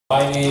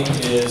My name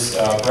is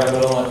Brett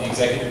Little. I'm the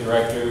Executive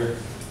Director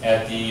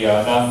at the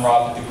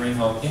nonprofit, the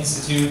GreenHome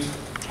Institute.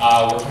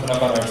 We're coming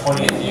up on our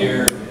 20th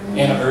year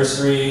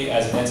anniversary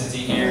as an entity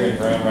here in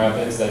Grand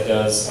Rapids that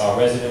does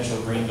residential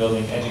green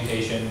building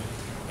education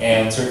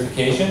and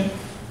certification.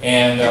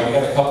 And we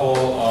got a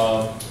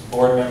couple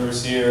board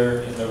members here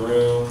in the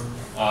room.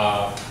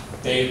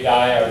 Dave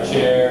Dye, our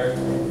chair.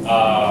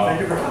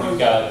 We've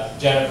got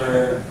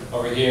Jennifer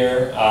over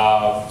here.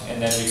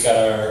 And then we've got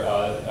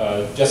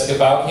our Jessica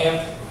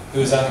Baukamp,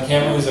 who's on the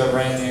camera, who's our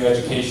brand new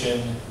education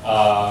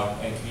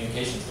and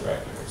communications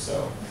director.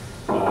 So,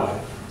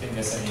 didn't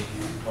miss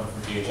anyone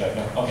from GHI?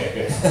 No? Okay,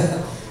 good.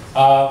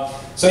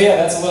 So yeah,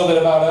 that's a little bit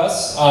about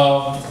us.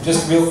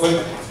 Just real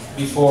quick,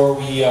 before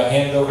we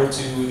hand it over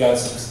to, we got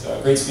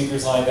some great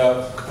speakers lined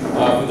up.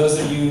 For those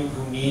of you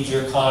who need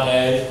your Con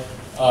Ed,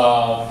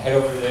 head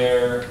over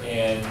there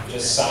and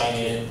just sign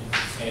in.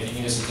 And if you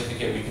need a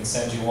certificate, we can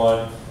send you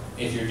one.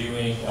 If you're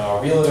doing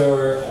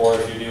Realtor or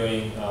if you're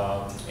doing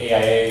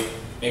AIA,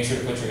 make sure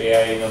to put your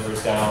AIA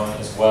numbers down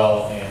as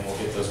well, and we'll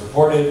get those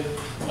reported.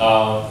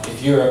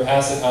 If you're a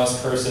Passive House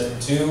person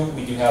too,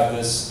 we do have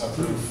this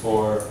approved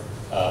for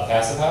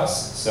Passive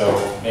House,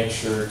 so make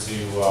sure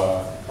to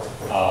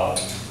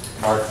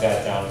mark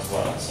that down as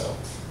well. So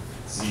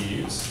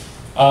CEUs.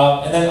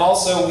 And then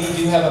also we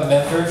do have a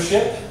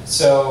mentorship.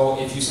 So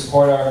if you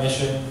support our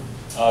mission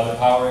of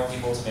empowering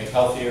people to make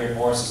healthier and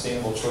more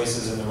sustainable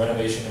choices in the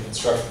renovation and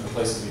construction of the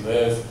places we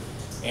live,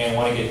 and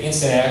want to get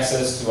instant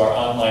access to our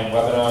online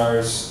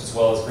webinars, as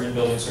well as green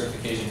building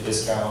certification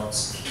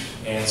discounts,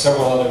 and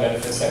several other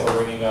benefits that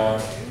we're bringing on,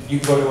 you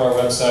can go to our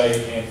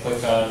website and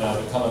click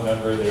on Become a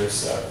Member.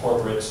 There's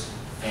corporate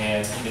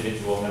and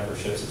individual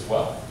memberships as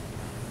well.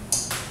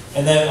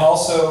 And then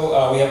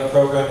also, we have a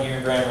program here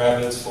in Grand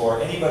Rapids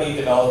for anybody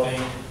developing,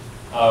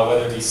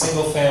 whether it be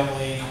single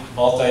family,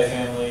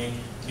 multifamily,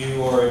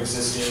 new or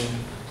existing,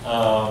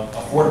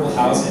 affordable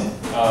housing,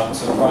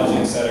 so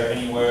projects that are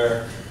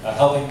anywhere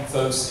helping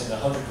folks in the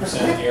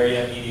 100%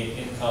 area median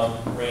income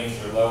range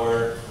or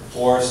lower,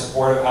 or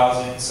supportive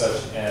housing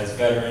such as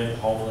veteran,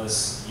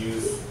 homeless,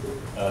 youth,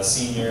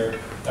 senior.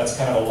 That's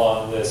kind of a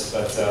long list,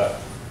 but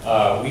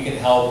we can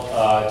help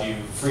do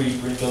free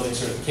green building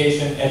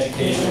certification,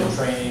 education,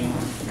 training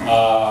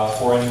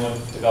for anyone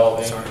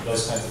developing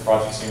those kinds of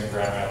projects here in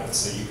Grand Rapids.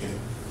 So you can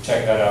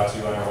check that out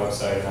too on our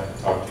website, and I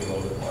can talk to you a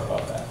little bit more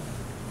about that.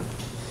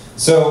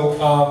 So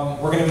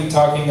we're going to be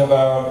talking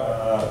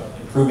about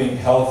improving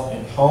health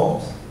in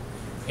homes,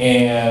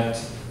 and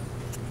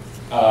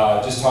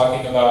just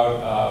talking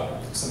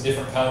about some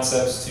different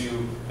concepts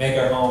to make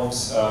our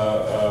homes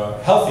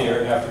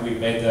healthier after we've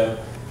made them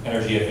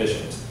energy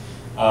efficient.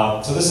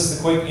 So this is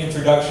the quick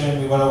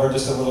introduction. We went over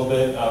just a little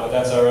bit, but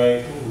that's all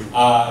right.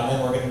 And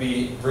then we're going to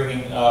be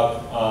bringing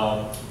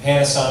up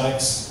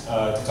Panasonic's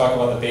to talk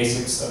about the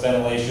basics of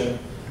ventilation,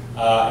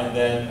 and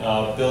then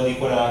Bill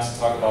Equinox to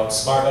talk about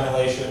smart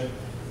ventilation.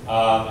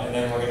 And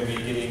then we're going to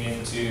be getting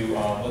into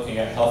looking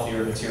at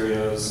healthier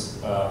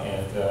materials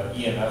and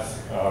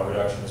EMF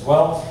reduction as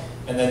well,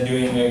 and then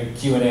doing a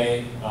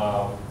Q&A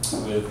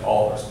with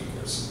all of our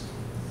speakers.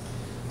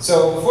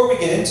 So before we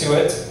get into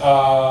it,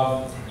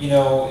 you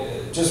know,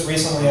 just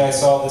recently I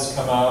saw this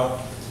come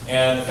out,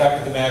 and the fact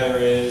of the matter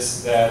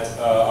is that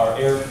our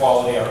air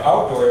quality, our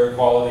outdoor air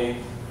quality,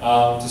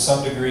 to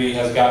some degree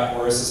has gotten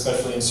worse,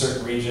 especially in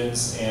certain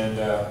regions, and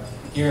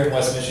here in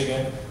West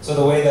Michigan. So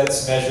the way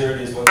that's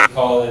measured is what we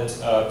call it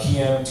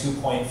PM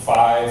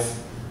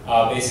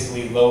 2.5,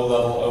 basically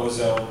low-level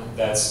ozone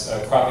that's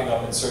cropping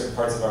up in certain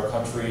parts of our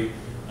country,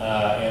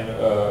 and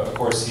of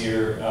course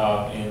here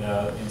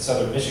in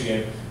southern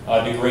Michigan,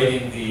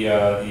 degrading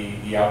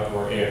the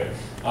outdoor air.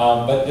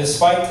 But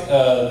despite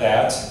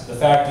that, the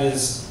fact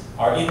is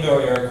our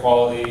indoor air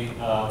quality,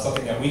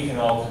 something that we can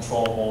all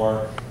control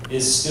more,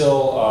 is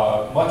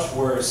still much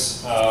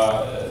worse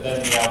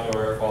than the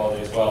outdoor air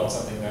quality as well. It's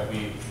something that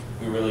we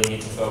really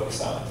need to focus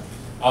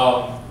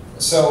on.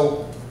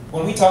 So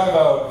when we talk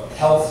about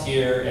health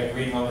here at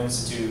GreenHome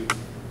Institute,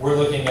 we're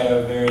looking at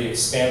a very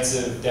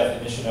expansive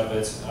definition of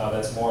it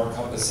that's more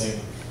encompassing.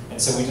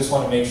 And so we just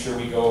want to make sure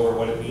we go over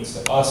what it means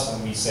to us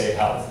when we say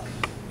health.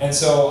 And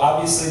so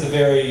obviously the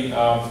very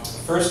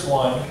first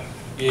one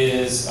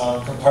is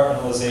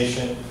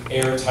compartmentalization,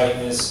 air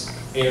tightness,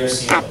 air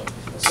sealing.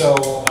 So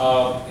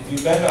if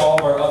you've been to all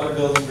of our other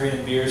Building Green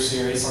and Beer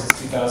series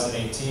since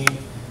 2018,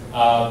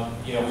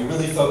 you know, we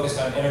really focused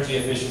on energy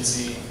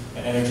efficiency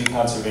and energy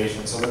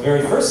conservation. So the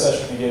very first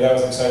session we did, I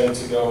was excited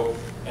to go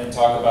and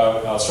talk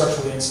about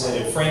structurally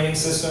insulated framing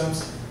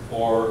systems,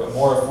 or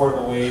more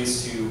affordable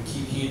ways to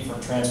keep heat from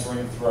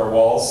transferring through our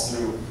walls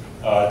through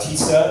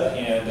T-stud,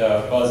 and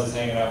Buzz is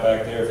hanging out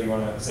back there if you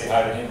want to say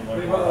hi to him and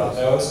learn more about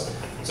those.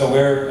 So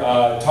we're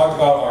talked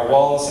about our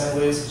wall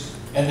assemblies.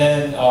 And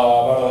then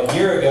about a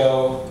year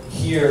ago,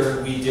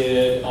 here we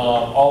did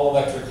all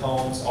electric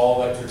homes,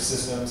 all electric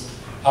systems,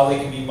 how they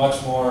can be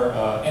much more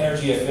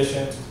energy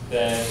efficient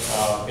than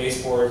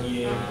baseboard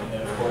heating, and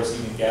then of course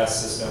even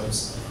gas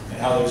systems, and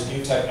how there's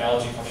new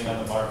technology coming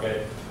on the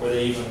market where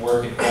they even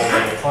work in cold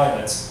weather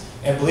climates.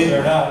 And believe it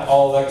or not,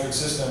 all electric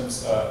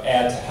systems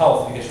add to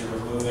health because you're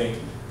removing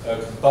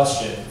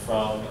combustion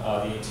from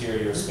the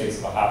interior space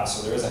of a house.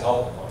 So there is a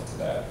health component to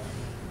that.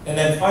 And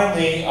then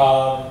finally,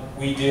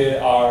 we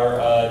did our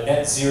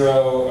net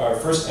zero, our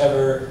first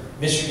ever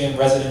Michigan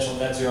Residential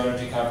Net Zero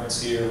Energy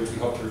Conference here, which we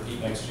hope to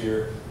repeat next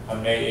year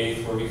on May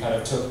 8th, where we kind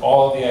of took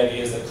all of the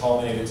ideas that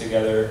culminated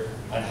together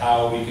on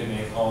how we can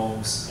make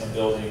homes and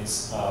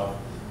buildings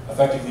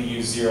effectively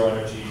use zero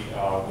energy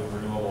with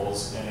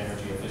renewables and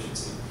energy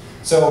efficiency.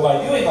 So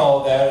by doing all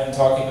of that and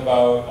talking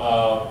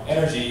about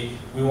energy,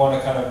 we want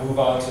to kind of move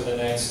on to the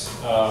next,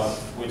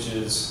 which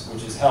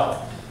is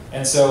health.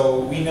 And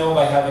so we know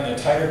by having a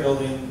tighter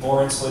building,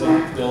 more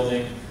insulated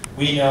building,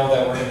 we know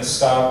that we're going to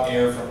stop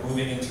air from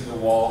moving into the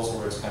walls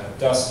where it's kind of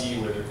dusty,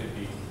 where there could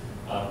be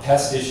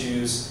pest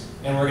issues,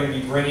 and we're going to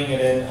be bringing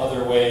it in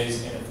other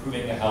ways and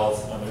improving the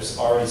health. There's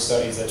already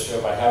studies that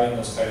show by having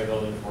those tighter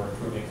buildings, we're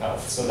improving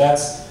health. So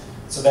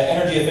that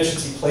energy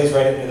efficiency plays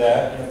right into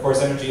that, and of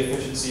course energy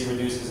efficiency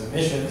reduces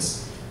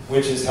emissions,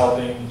 which is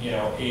helping,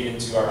 aid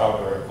into our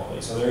outdoor air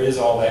quality. So there is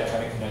all that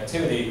kind of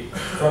connectivity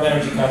from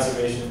energy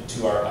conservation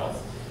to our health.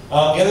 The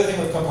other thing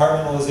with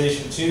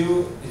compartmentalization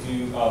too, if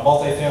you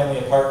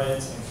multifamily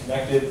apartments and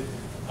connected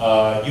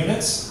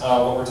units,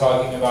 what we're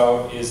talking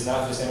about is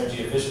not just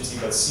energy efficiency,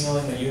 but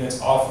sealing the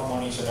units off from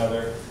one each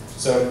another.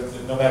 So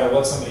no matter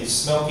what somebody's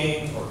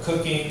smoking or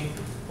cooking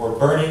or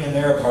burning in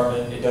their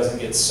apartment, it doesn't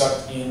get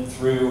sucked in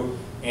through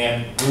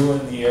and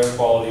ruin the air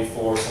quality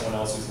for someone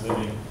else who's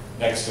living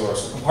next door.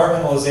 So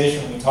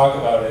compartmentalization, when we talk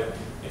about it,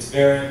 it's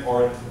very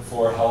important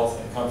for health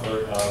and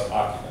comfort of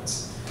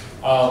occupants.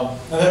 And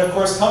then of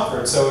course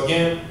comfort. So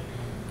again,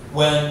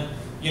 when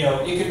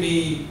it could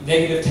be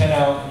 -10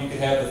 out and you could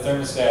have the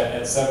thermostat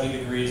at 70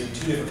 degrees and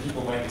two different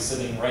people might be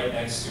sitting right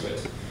next to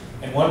it.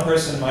 And one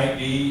person might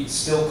be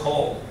still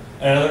cold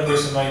and another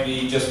person might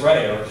be just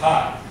right or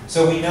hot.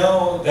 So we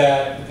know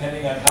that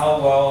depending on how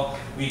well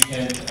we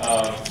can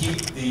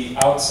keep the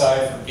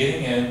outside from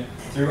getting in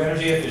through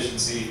energy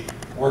efficiency,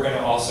 we're going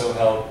to also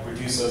help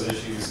reduce those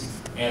issues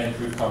and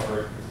improve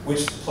comfort,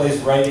 which plays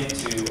right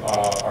into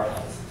our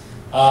health.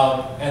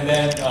 And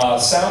then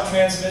sound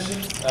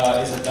transmission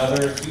is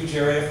another huge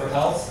area for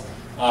health.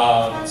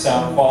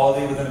 Sound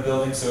quality within a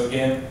building. So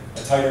again, a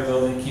tighter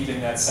building,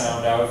 keeping that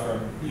sound out from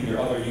either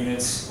other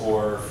units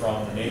or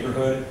from the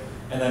neighborhood.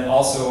 And then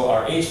also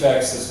our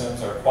HVAC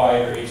systems, our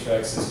quieter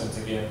HVAC systems,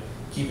 again,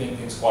 keeping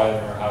things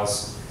quiet in our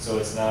house so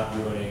it's not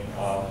ruining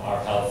our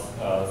health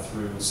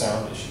through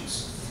sound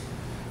issues.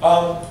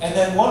 And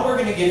then one we're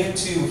going to get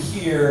into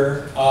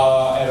here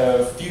at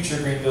a future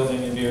Green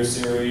Building and Beer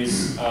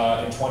series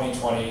in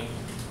 2020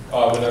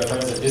 with our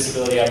friends at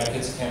Disability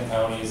Advocates of Kent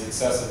County is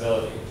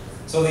accessibility.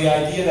 So the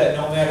idea that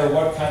no matter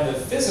what kind of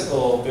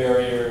physical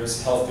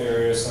barriers, health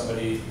barriers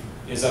somebody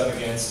is up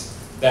against,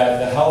 that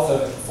the health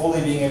of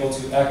fully being able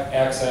to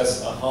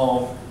access a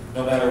home,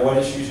 no matter what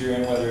issues you're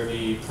in, whether it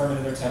be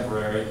permanent or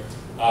temporary,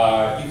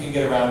 you can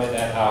get around in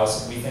that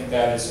house. And we think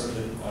that is sort of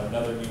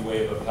another new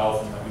wave of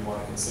health and that we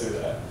want to consider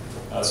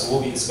that. So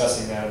we'll be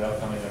discussing that at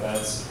upcoming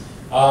events.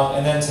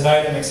 And then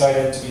tonight I'm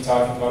excited to be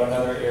talking about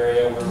another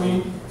area where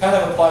we kind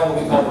of apply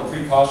what we call the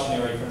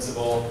precautionary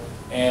principle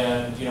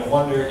and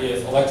wonder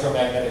if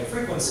electromagnetic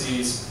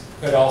frequencies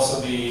could also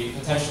be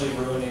potentially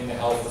ruining the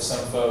health of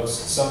some folks,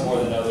 some more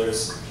than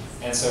others.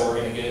 And so we're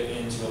going to get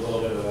into a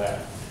little bit of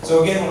that.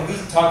 So again, when we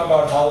talk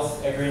about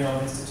health at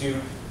GreenHome Institute,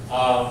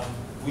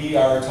 we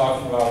are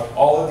talking about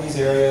all of these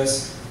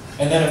areas.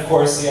 And then of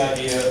course the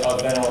idea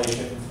of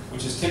ventilation,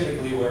 which is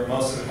typically where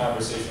most of the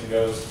conversation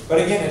goes. But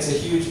again, it's a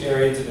huge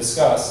area to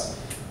discuss.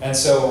 And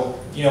so,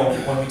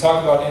 when we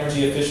talk about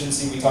energy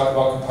efficiency, we talk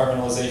about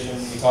compartmentalization,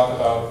 we talk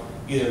about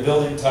either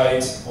building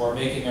tight or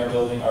making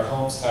our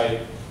homes tight.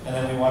 And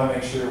then we want to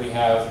make sure we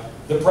have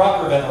the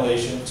proper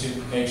ventilation to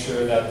make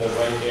sure that the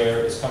right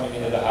air is coming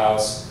into the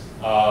house,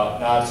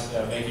 not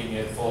making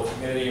it full of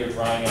humidity or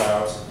drying it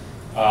out,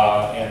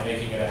 and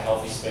making it a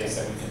healthy space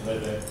that we can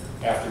live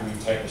in after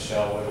we've tightened the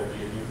shell, whether it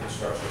be a new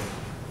construction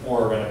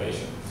or a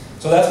renovation.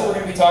 So that's what we're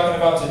going to be talking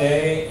about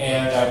today,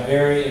 and I'm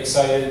very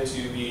excited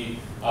to be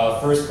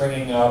first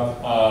bringing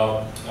up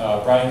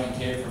Brian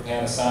Kincaid from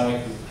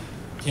Panasonic, who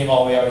came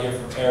all the way out here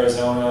from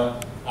Arizona.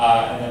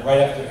 And then right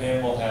after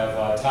him, we'll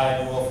have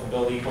Ty Newell from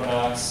Build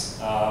Equinox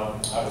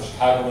out of the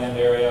Chicagoland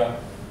area.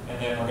 And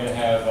then we're going to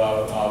have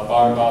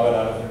Bar Bobbitt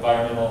out of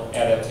Environmental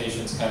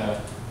Adaptations kind of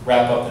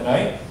wrap up the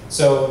night.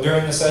 So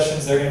during the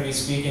sessions, they're going to be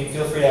speaking.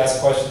 Feel free to ask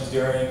questions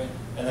during,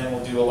 and then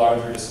we'll do a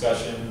larger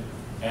discussion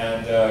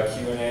and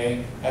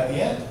Q&A at the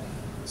end.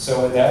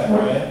 So with that,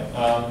 Brian,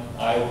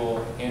 I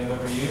will hand it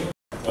over to you.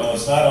 Well,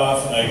 it's not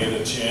often I get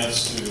a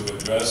chance to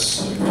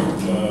address a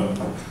group of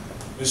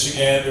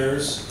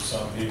Michiganders,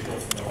 some people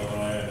from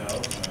Illinois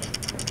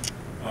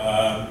I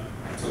know,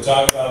 to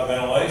talk about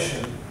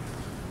ventilation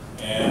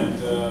and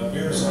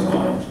beers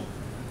involved.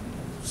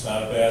 It's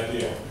not a bad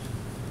deal.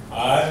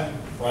 I'm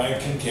Brian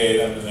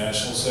Kincaid. I'm the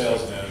National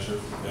Sales Manager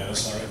for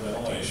Panasonic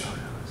Ventilation.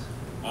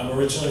 I'm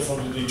originally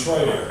from the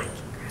Detroit area.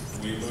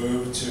 We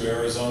moved to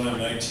Arizona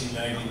in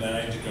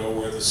 1999 to go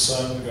where the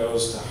sun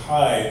goes to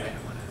hide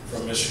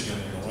from Michigan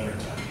in the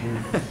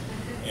wintertime.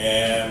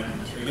 And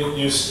we get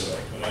used to it,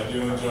 but I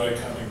do enjoy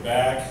coming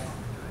back.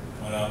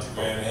 Went out to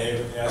Grand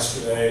Haven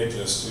yesterday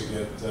just to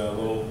get a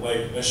little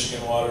Lake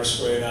Michigan water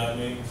sprayed on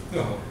me.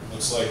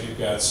 Looks like you've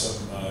got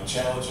some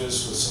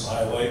challenges with some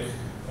high lake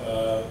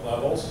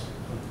levels.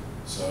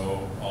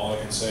 So all I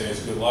can say is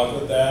good luck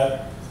with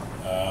that.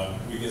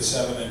 We get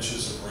 7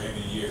 inches of rain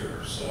a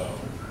year, so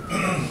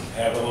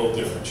have a little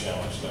different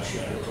challenge down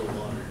there.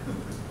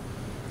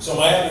 So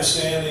my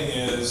understanding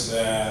is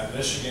that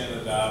Michigan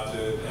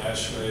adopted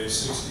ASHRAE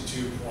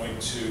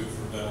 62.2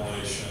 for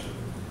ventilation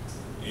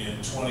in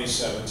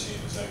 2017.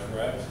 Is that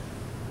correct?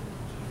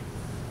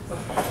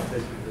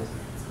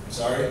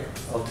 Sorry?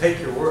 I'll take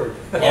your word.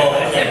 Oh,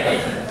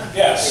 okay.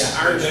 Yes.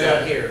 Yeah, ours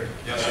not here.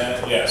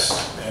 And, yes,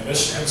 and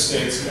Michigan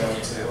State's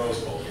going to the Rose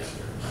Bowl this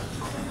year.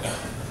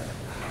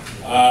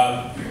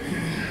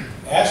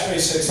 ASHRAE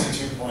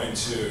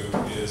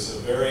 62.2 is a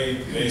very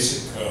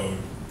basic code,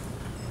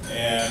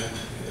 and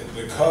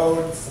the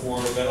code for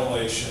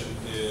ventilation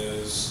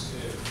is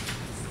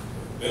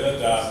been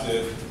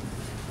adopted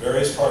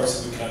various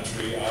parts of the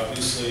country.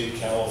 Obviously,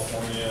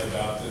 California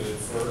adopted it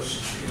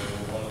first,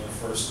 one of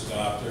the first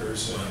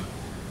adopters,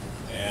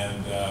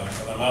 and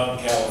when I'm out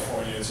in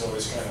California, it's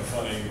always kind of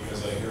funny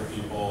because I hear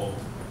people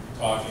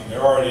talking.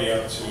 They're already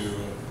up to,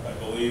 I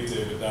believe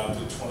they've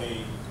adopted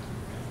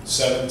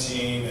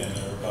 2017, and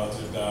they're about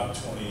to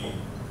adopt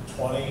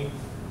 2020.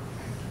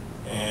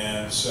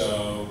 And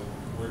so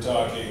we're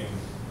talking,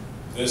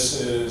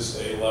 this is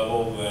a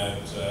level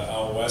that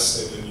out west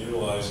they've been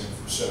utilizing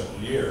for several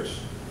years.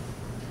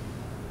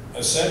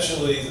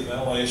 Essentially, the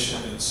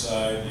ventilation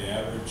inside the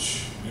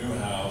average new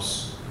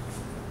house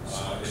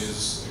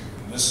is,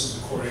 and this is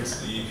according to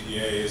the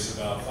EPA, is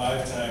about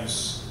 5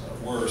 times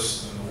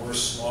worse than the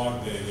worst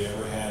smog day they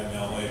ever had in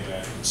LA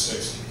back in the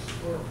 60s.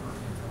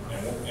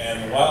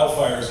 And the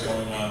wildfires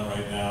going on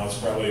right now is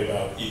probably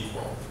about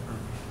equal.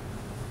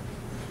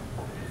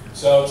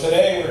 So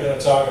today we're going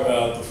to talk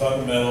about the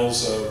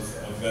fundamentals of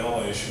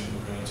ventilation.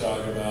 We're going to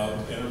talk about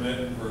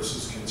intermittent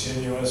versus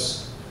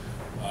continuous,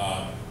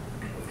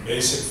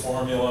 basic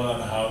formula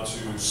on how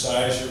to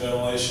size your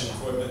ventilation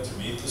equipment to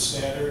meet the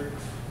standard,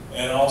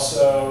 and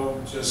also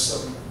just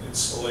some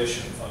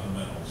installation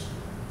fundamentals.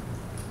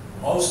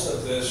 Most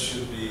of this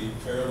should be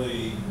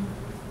fairly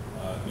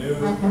new,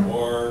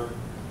 or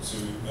to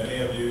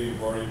many of you,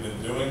 you've already been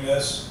doing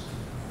this,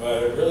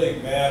 but it really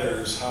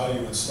matters how you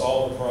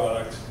install the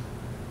product,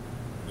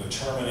 the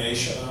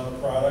termination on the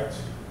product.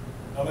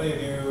 How many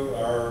of you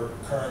are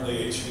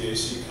currently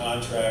HVAC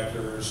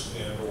contractors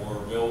and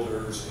or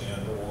builders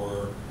and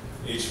or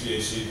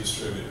HVAC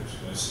distributors?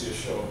 Can I see a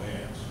show of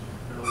hands?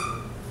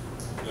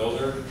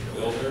 Builder?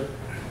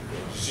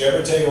 Did you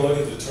ever take a look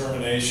at the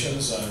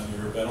terminations on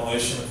your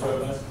ventilation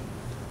equipment?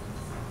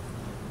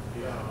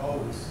 Yeah,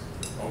 always.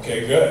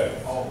 Okay, good.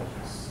 Always.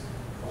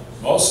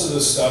 Most of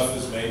this stuff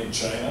is made in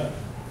China.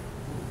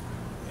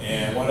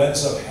 And what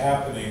ends up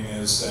happening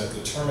is that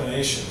the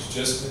terminations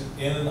just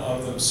in and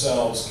of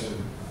themselves can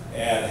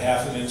add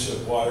 ½ an inch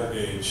of water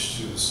gauge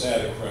to the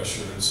static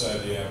pressure inside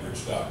the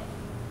average duct.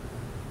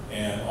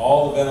 And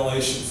all the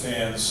ventilation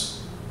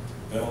fans,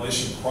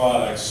 ventilation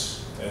products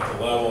at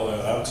the level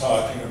that I'm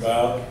talking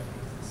about,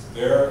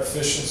 their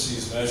efficiency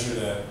is measured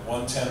at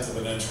 1/10 of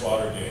an inch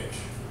water gauge.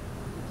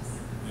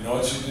 You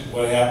know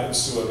what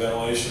happens to a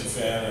ventilation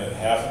fan at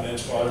 ½ an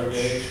inch water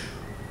gauge?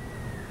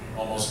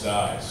 Almost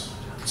dies.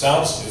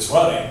 It's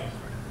running,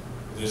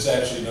 but there's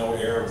actually no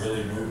air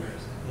really moving.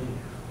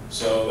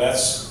 So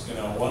that's,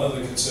 one of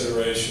the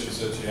considerations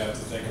that you have to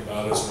think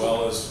about, as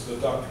well as the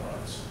duct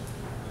runs.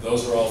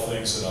 Those are all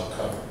things that I'll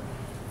cover.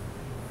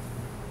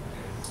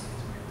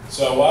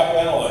 So why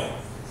ventilate?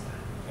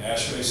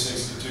 ASHRAE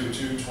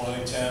 62.2,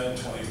 2010, and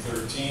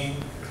 2013,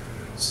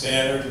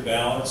 standard and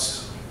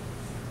balanced.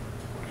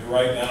 You're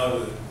right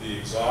now the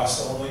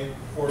exhaust only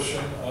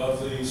portion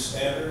of the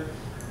standard,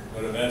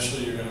 but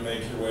eventually you're going to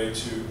make your way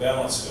to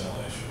balanced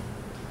ventilation.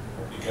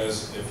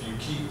 Because if you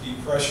keep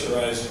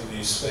depressurizing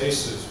these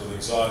spaces with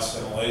exhaust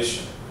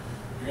ventilation,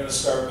 you're going to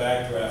start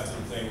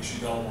backdrafting things you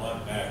don't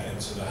want back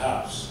into the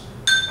house.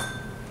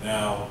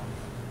 Now,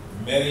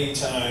 many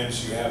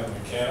times you have a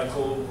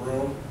mechanical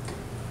room,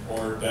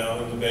 or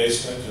down in the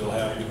basement you'll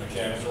have your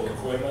mechanical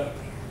equipment,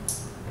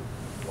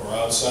 or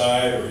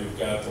outside, or you've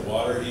got the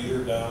water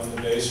heater down in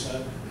the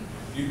basement.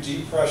 You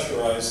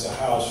depressurize the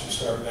house, you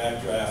start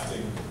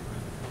backdrafting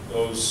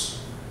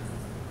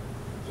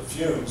the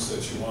fumes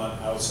that you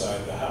want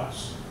outside the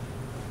house.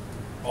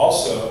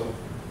 Also,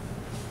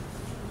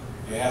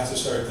 you have to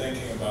start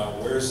thinking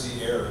about where's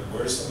the air,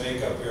 where's the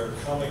makeup air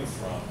coming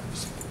from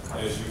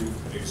as you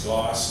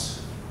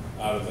exhaust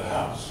out of the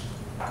house.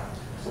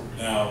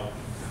 Now,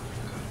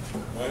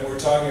 when we're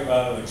talking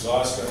about an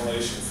exhaust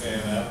ventilation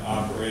fan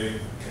operating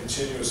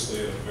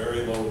continuously at a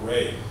very low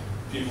rate,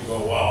 people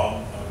go,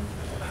 well, I'm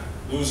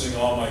losing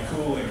all my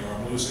cooling, or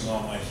I'm losing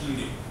all my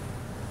heating.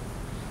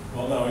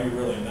 Well, no, you're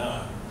really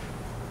not.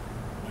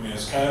 I mean,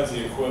 it's kind of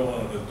the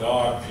equivalent of a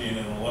dog peeing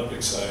in an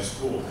Olympic-sized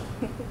pool.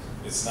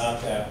 It's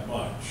not that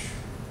much.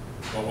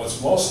 But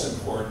what's most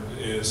important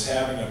is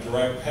having a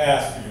direct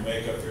path for your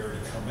makeup air to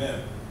come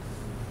in.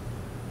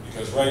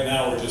 Because right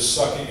now we're just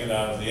sucking it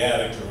out of the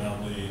attic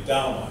around the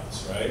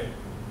downlights, right?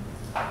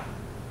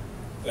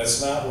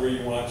 That's not where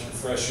you want your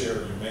fresh air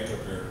or your makeup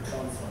air to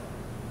come from.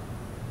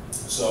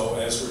 So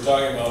as we're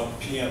talking about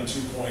PM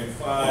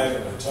 2.5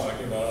 and we're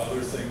talking about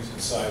other things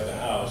inside the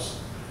house,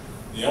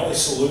 the only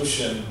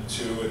solution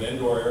to an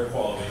indoor air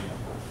quality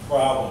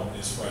problem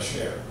is fresh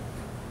air.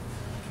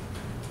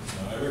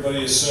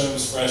 Everybody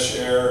assumes fresh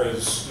air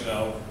is,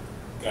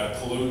 got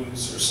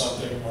pollutants or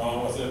something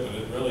wrong with it, but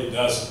it really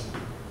doesn't.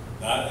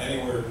 Not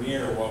anywhere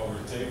near what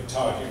we're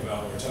talking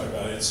about when we're talking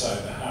about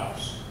inside the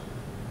house.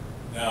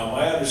 Now,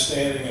 my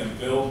understanding and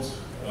build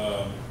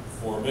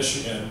for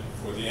Michigan,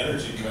 for the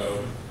energy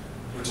code,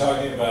 we're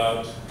talking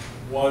about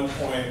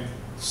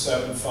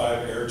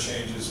 1.75 air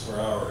changes per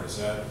hour. Does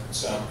that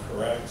sound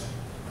correct?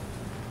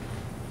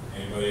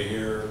 Anybody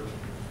here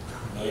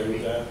familiar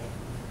with that?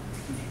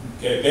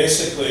 Okay,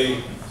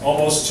 basically,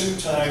 almost 2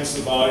 times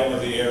the volume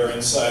of the air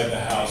inside the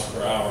house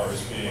per hour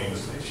is being.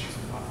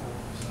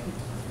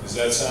 Does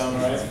that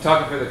sound right? You're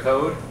talking for the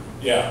code?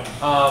 Yeah.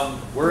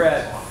 We're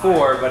at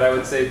 4, but I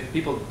would say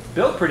people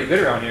build pretty good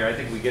around here. I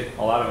think we get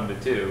a lot of them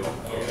to 2.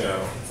 Okay.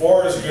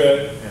 4 is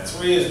good. Yeah.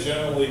 3 is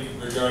generally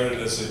regarded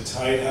as a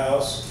tight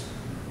house,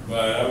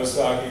 but I was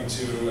talking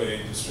to a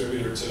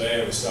distributor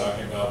today. I was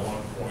talking about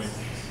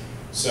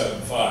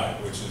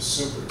 1.75, which is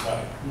super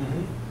tight.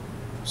 Mm-hmm.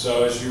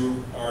 So as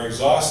you are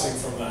exhausting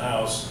from the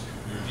house,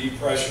 you're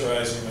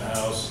depressurizing the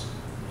house,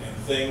 and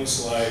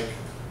things like,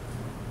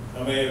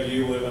 how many of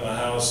you live in a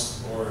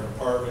house or an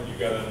apartment, you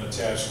got an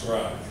attached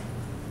garage?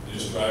 You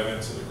just drive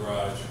into the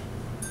garage.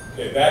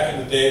 Okay, back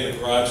in the day, the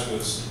garage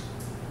was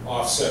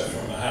offset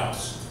from the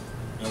house,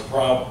 no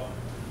problem.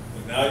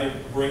 But now you're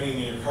bringing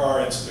your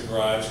car into the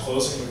garage,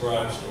 closing the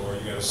garage door,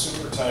 you got a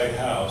super tight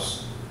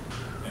house,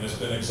 and it's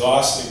been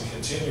exhausting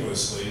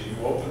continuously. You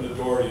open the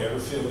door, do you ever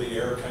feel the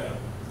air kind of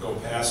go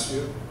past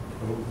you?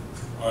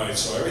 All right,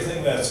 so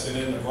everything that's been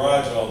in the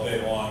garage all day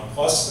long,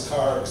 plus the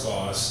car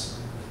exhaust,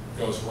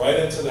 goes right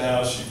into the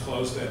house. You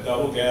close that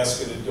double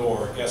gasketed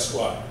door. Guess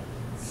what?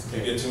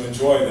 You get to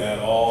enjoy that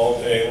all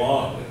day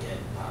long. It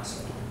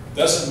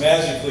doesn't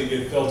magically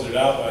get filtered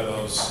out by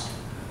those,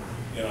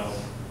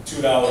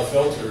 $2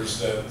 filters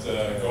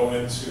that go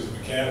into the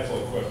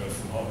mechanical equipment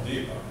from Home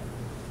Depot.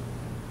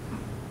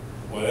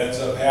 What ends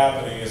up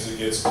happening is it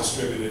gets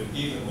distributed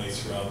evenly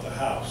throughout the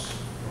house.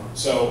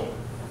 So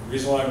the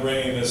reason why I'm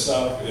bringing this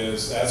up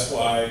is that's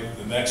why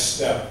the next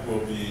step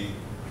will be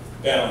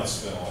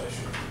balanced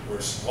ventilation,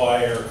 where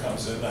supply air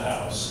comes in the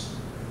house,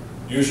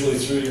 usually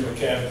through your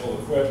mechanical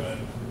equipment.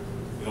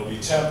 It'll be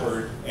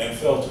tempered and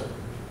filtered.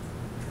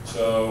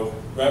 So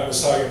Brett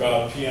was talking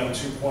about PM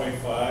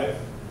 2.5.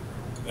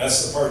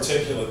 That's the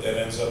particulate that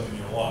ends up in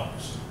your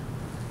lungs.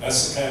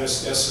 That's the kind of,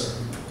 yes sir.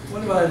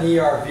 What about an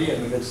ERV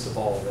in the midst of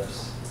all of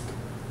this?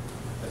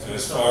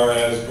 As far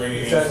as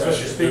bringing in That's what fresh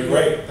you're air, speaking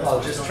great.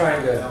 Oh, just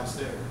trying to No,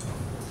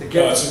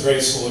 get. it's a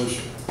great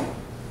solution.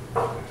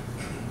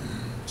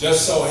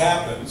 Just so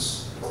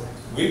happens,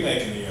 we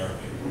make an ERV.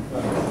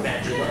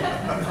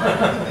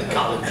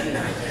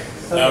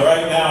 Now,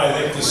 right now, I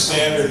think the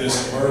standard is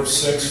a MERV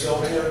 6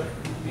 filter,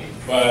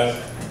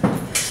 but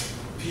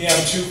PM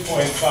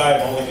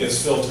 2.5 only gets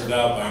filtered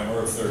out by a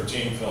MERV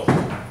 13 filter,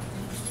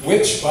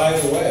 which, by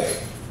the way,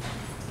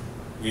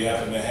 we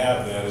happen to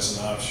have that as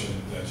an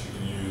option that you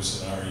can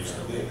use in our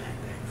ERV.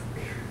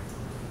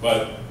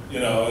 But,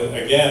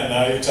 again,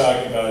 now you're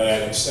talking about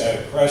adding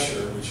static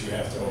pressure, which you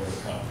have to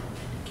overcome.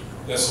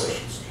 Yes, sir.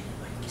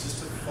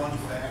 Just a fun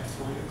fact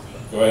for you.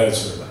 Go ahead,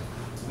 sir.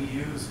 We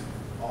use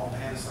all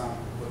Panasonic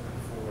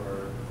equipment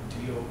for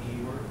DOE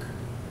work.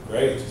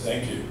 Great,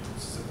 thank you.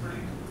 This is a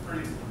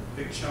pretty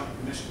big chunk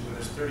in Michigan, but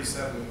there's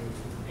 37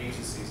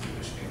 agencies in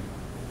Michigan.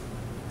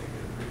 They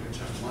get a pretty good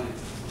chunk of money.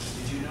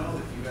 Did you know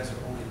that you guys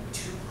are only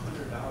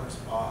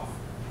 $200 off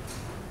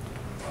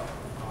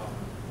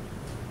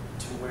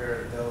to where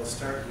they'll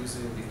start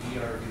using the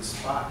ERVs,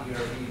 spot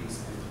ERVs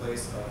in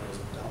place of those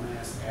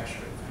dumbass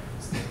ASHRAE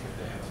things that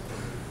they have.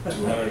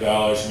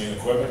 $200, you mean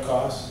equipment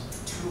costs?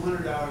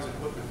 $200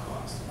 equipment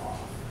cost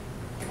off.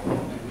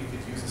 And we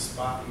could use a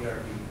spot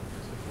ERV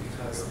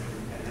because,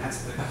 and that's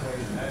the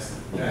equation, that's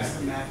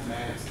the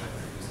mathematics that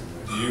they're using.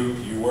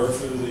 Do you work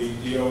for the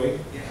DOE?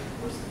 Yeah,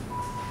 of course.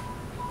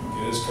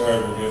 Get his card,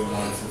 we'll give him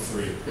one for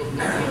free.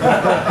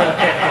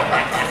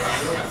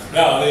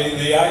 No,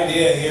 the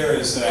idea here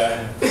is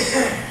that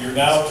you're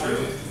now, when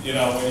you're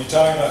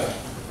talking about,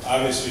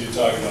 obviously you're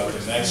talking about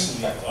the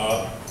next leap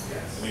up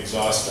and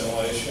exhaust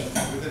ventilation.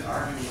 We've been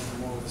arguing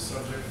more with the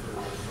subject for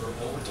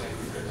over 10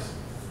 years.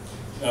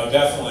 No,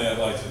 definitely I'd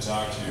like to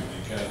talk to you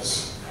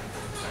because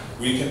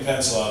we can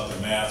pencil out the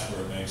math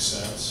where it makes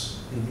sense.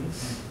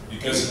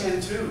 Because, We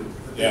can too,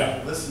 but they Yeah.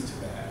 don't listen to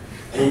that.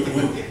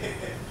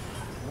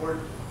 We'll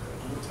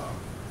talk.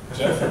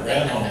 Jennifer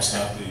Granholm's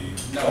not the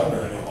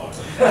governor any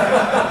longer.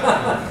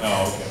 No,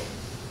 okay.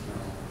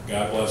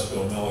 God bless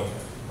Bill Milliken.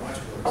 Watch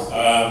works.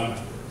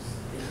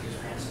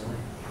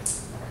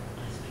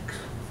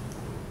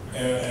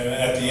 And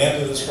at the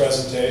end of this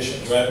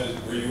presentation, Brett,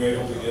 were you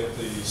able to get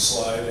the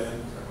slide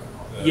in?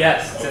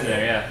 Yes, it's in Okay.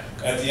 there,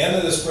 yeah. At the end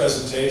of this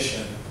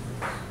presentation,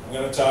 I'm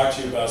going to talk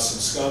to you about some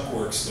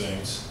skunkworks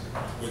things,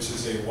 which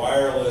is a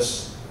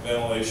wireless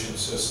ventilation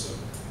system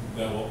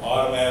that will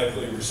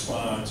automatically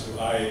respond to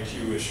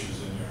IAQ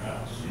issues in your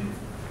house.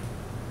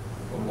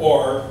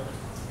 Or,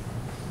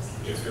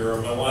 if you're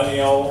a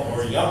millennial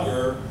or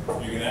younger,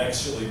 you can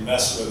actually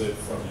mess with it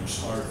from your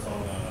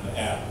smartphone on an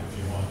app if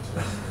you want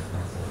to.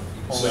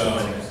 So,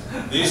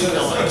 these are the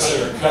things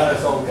that are Got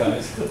his coming. own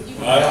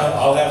guys.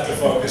 I'll have to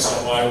focus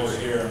on why we're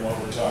here and what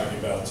we're talking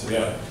about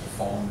today.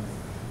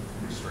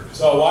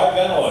 So why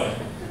ventilate?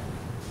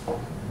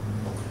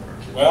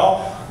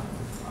 Well,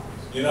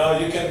 you know,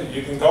 you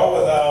can go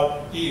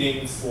without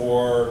eating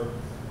for,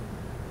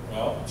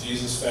 well,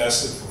 Jesus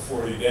fasted for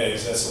 40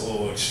 days. That's a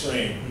little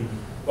extreme.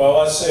 But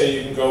let's say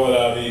you can go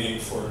without eating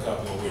for a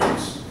couple of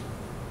weeks,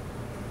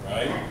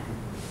 right?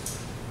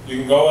 You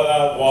can go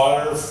without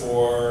water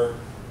for,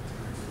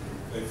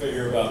 they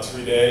figure about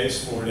 3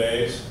 days, 4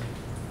 days.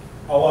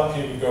 How long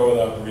can you go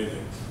without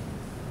breathing?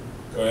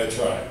 Go ahead,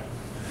 try it.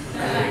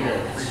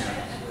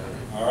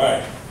 All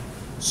right.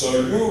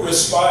 So you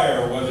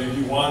respire whether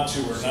you want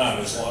to or not,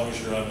 as long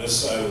as you're on this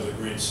side of the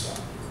green stuff.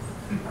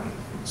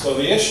 So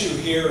the issue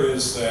here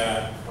is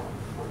that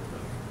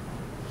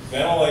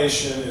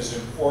ventilation is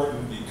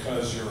important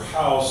because your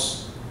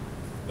house,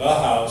 the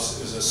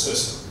house, is a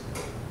system.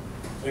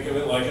 Think of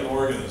it like an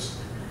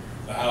organism.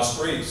 The house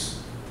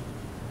breathes.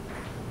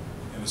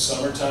 In the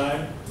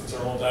summertime, the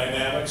thermal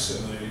dynamics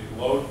and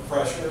the load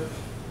pressure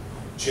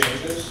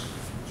changes,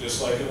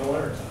 just like in the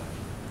wintertime.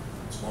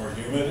 It's more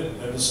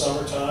humid in the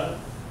summertime,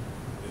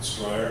 it's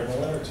drier in the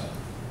wintertime.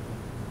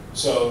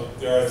 So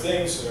there are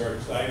things, there are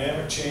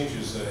dynamic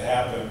changes that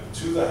happen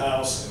to the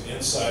house and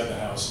inside the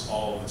house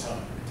all the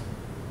time.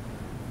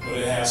 But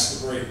it has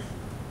to breathe.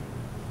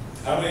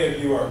 How many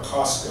of you are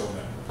Costco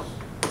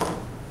members?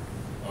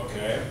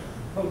 Okay.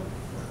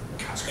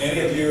 Any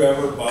of you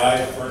ever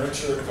buy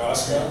furniture at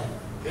Costco?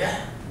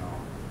 Yeah.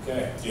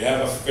 Okay. Do you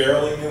have a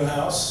fairly new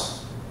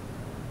house?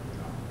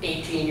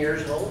 18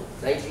 years old,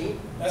 19.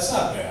 That's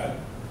not bad.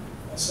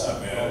 That's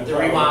not bad. The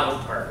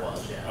remodeled part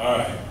was, yeah. All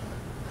right.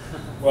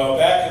 Well,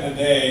 back in the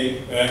day,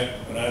 back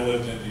when I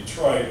lived in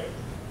Detroit,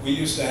 we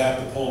used to have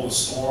to pull the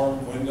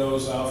storm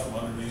windows out from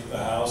underneath the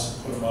house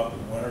and put them up in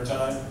the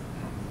wintertime.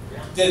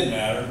 Yeah. Didn't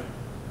matter.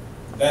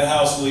 That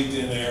house leaked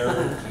in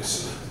air.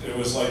 It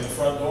was like the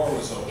front door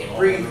was open. It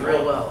breathed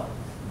real well.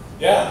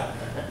 Yeah.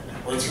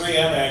 Or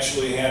 3M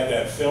actually had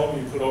that film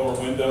you put over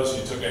windows,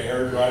 you took a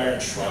hairdryer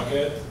and shrunk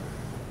it.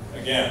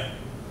 Again,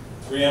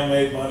 3M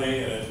made money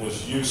and it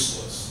was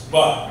useless.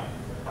 But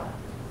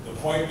the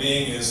point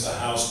being is the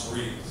house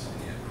breathes.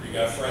 You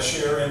got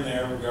fresh air in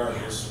there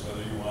regardless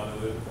whether you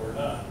wanted it or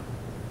not.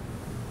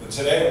 But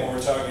today when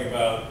we're talking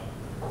about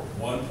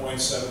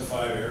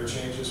 1.75 air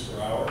changes per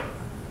hour,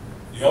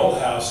 the old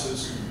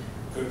houses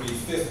could be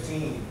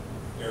 15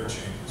 air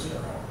changes per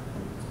hour.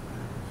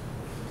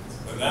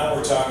 But now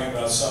we're talking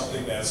about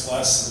something that's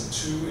less than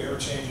 2 air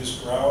changes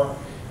per hour,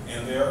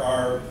 and there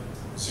are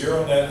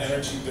zero net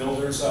energy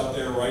builders out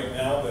there right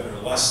now that are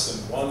less than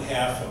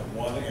 1/2 of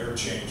 1 air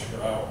change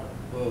per hour.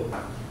 Whoa.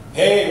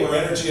 Hey, we're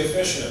energy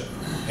efficient.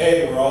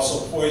 Hey, we're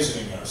also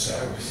poisoning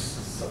ourselves.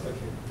 Suffocate.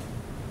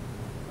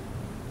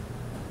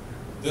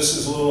 This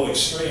is a little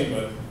extreme,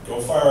 but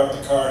go fire up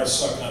the car and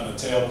suck on the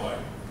tailpipe.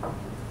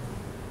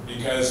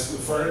 Because the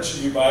furniture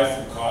you buy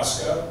from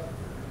Costco,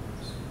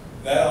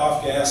 that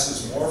off gas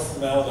is more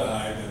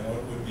formaldehyde than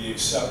what would be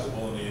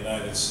acceptable in the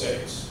United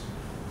States.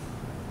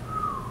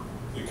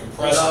 The The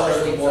compressed dog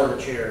air sleeps on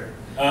the chair.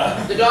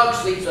 Huh? The dog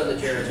sleeps on the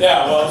chair.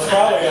 Yeah, well, it's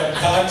probably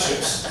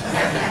unconscious.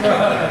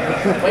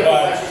 Wait,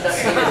 But- she's not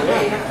taking it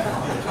away.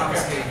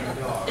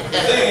 The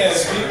thing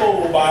is, people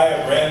will buy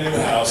a brand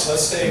new house.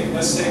 Let's take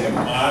a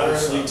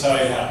moderately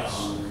tight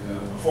house,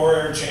 4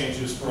 air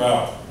changes per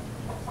hour.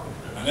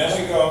 And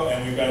then we go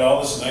and we've got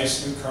all this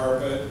nice new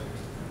carpet.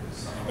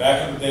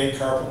 Back in the day,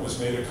 carpet was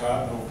made of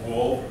cotton or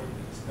wool.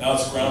 Now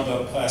it's ground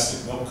up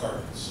plastic milk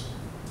carpets.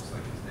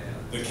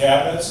 The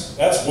cabinets,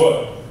 that's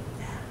wood.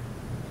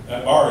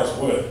 That bar is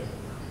wood.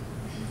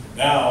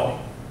 Now,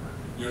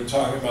 you're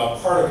talking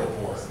about particle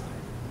board,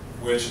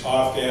 which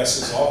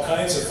off-gases all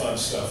kinds of fun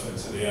stuff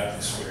into the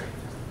atmosphere.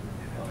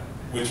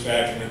 Which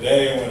back in the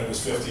day, when it was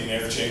 15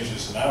 air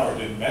changes an hour,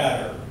 didn't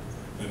matter.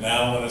 But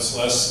now when it's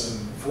less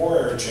than 4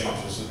 air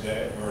changes a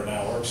day, or an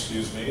hour,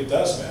 excuse me, it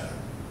does matter.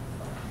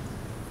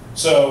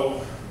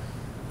 So,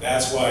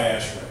 that's why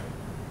ASHRAE.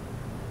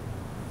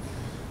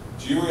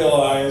 Do you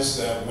realize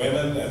that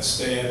women that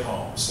stay at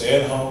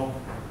home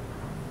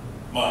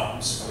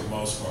moms for the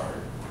most part,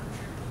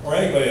 or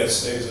anybody that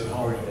stays at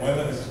home, but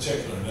women in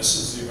particular, and this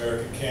is the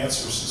American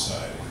Cancer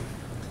Society,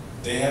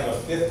 they have a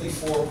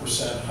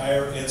 54%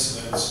 higher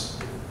incidence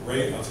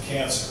rate of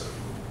cancer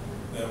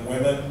than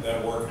women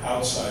that work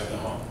outside the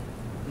home.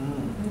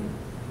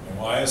 And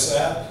why is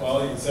that?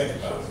 Well, you can think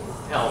about it.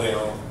 Hell They-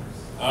 no.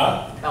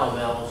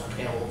 Pell-mells,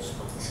 pills.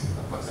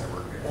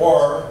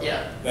 Or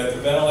Yeah. that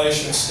the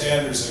ventilation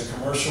standards in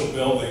commercial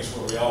buildings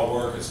where we all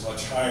work is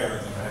much higher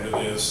than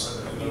what it is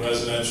in the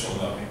residential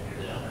level.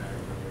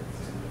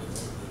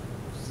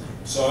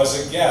 So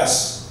as a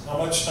guess, how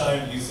much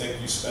time do you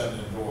think you spend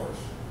indoors?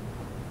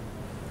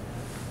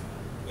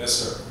 Yes,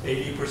 sir.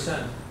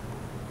 80%.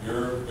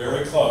 You're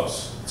very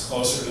close. It's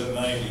closer to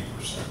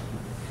 90%.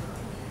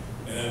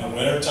 And in the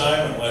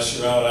wintertime, unless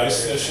you're out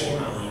ice fishing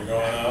or you're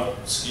going out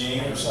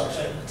skiing or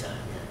something,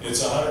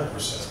 it's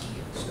 100%.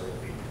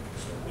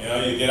 You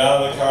know, you get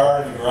out of the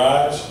car in the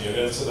garage, get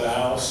into the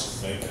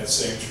house, make that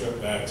same trip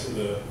back to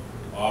the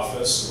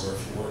office, or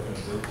if you work in a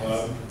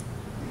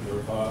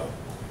brew pub,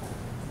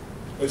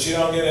 but you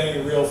don't get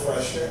any real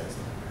fresh air.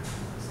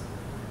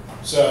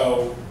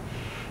 So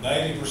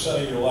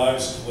 90% of your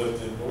lives is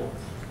lived indoors.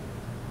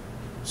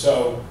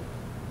 So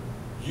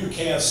you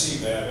can't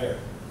see bad air.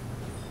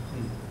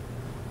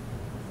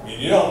 I mean,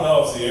 you don't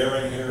know if the air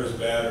in here is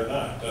bad or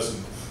not.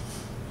 You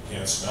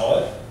can't smell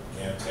it,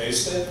 can't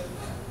taste it.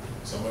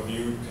 Some of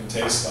you can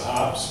taste the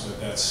hops, but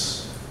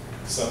that's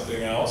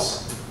something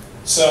else.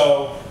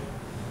 So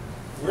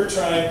we're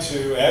trying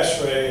to,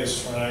 ASHRAE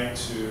is trying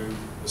to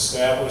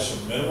establish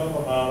a minimum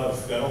amount of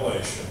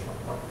ventilation.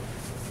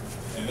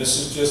 And this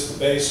is just the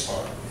base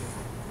part.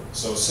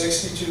 So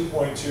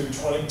 62.2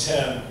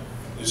 2010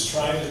 is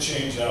trying to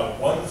change out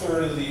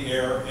 1/3 of the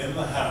air in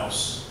the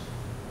house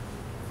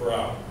per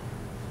hour.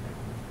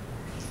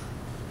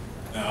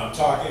 Now I'm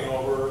talking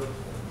over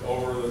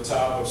the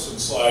top of some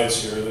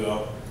slides here that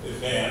I'll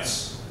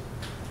advance.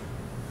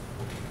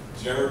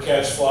 Did you ever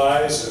catch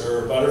flies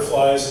or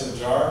butterflies in a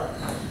jar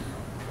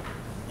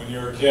when you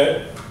were a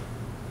kid?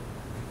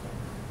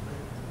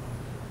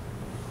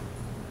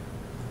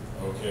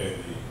 Okay,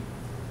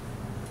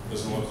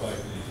 doesn't look like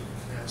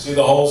see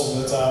the holes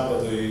in the top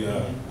of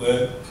the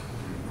lid?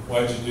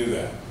 Why'd you do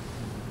that?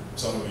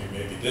 Some of you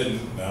maybe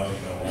didn't, now you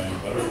know why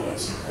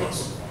butterflies are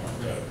once in a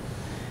while.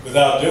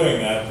 Without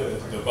doing that,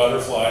 the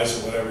butterflies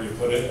or whatever you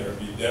put in there would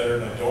be deader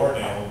than a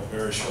doornail in a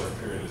very short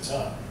period of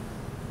time.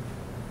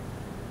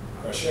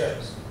 Fresh air.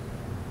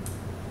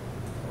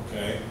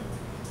 Okay?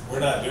 We're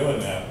not doing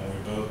that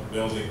when we're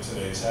building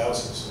today's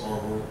houses, or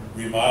we're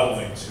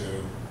remodeling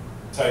to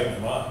tighten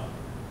them up.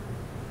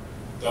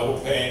 Double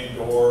pane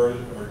doors,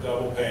 or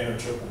double pane or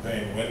triple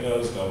pane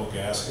windows, double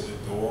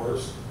gasketed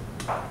doors.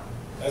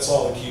 That's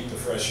all to keep the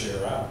fresh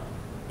air out.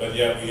 But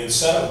yet we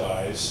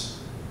incentivize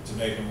to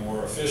make them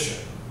more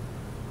efficient.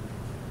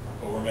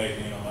 But we're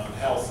making them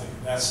unhealthy.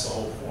 That's the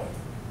whole point.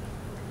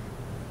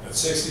 At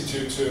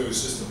 62.2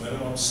 is just a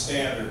minimum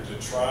standard to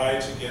try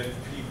to get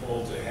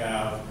people to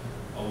have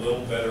a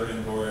little better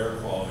indoor air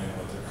quality than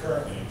what they're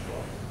currently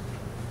enjoying.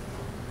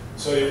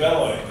 So you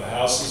ventilate. The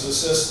house is a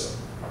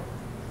system.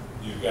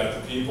 You've got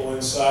the people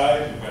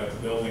inside, you've got the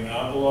building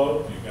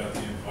envelope, you've got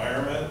the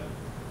environment.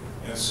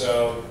 And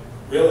so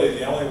really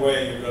the only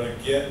way you're going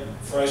to get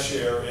fresh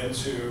air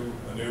into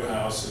a new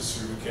house is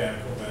through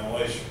mechanical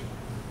ventilation.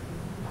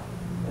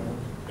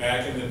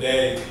 Back in the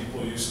day,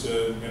 people used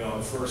to, you know,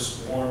 the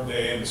first warm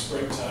day in the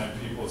springtime,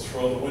 people would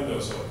throw the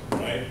windows open,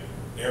 right?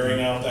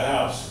 Airing out the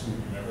house.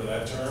 Remember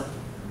that term?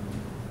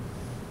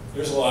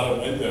 There's a lot of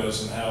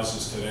windows in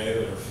houses today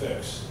that are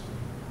fixed.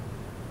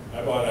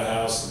 I bought a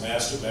house, the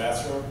master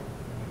bathroom,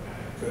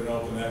 couldn't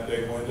open that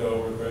big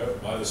window over there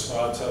by the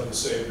spa tub to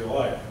save your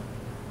life.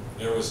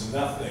 There was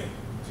nothing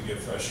to get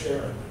fresh air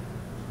in there.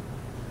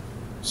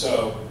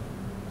 So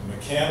the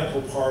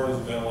mechanical part of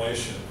the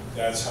ventilation,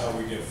 that's how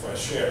we get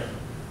fresh air.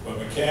 But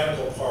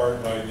mechanical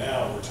part right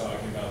now, we're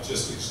talking about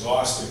just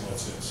exhausting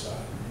what's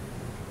inside.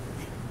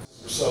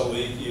 We're so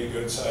leaky, a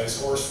good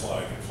sized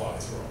horsefly can fly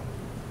through them.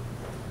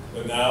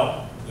 But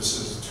now, this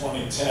is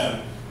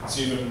 2010, it's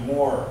even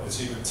more,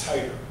 it's even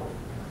tighter.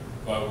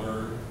 But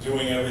we're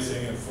doing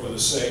everything for the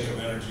sake of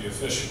energy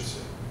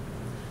efficiency.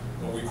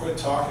 But we quit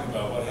talking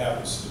about what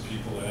happens to the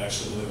people that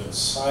actually live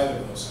inside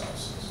of those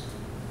houses.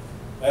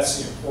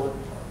 That's the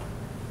important part.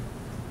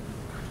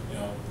 You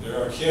know,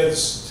 there are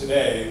kids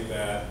today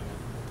that,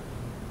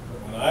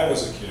 when I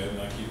was a kid, and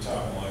I keep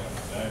talking like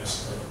I'm a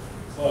dinosaur,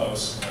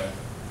 close, but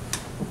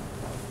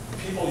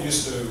people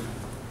used to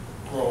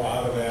grow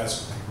out of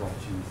asthma.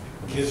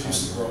 Kids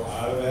used to grow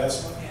out of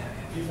asthma.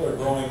 People are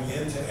growing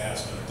into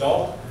asthma.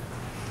 Adult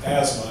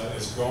asthma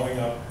is growing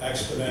up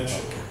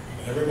exponentially,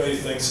 and everybody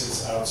thinks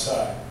it's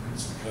outside.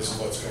 It's because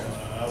of what's going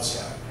on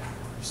outside.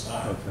 It's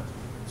not.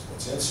 It's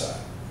what's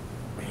inside.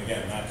 And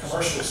again, not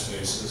commercial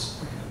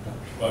spaces,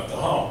 but the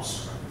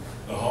homes.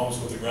 The homes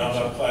with the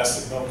ground-up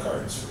plastic milk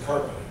cartons for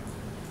carpeting,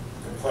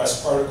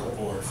 compressed particle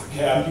board for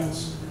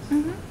cabinets.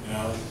 You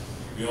know,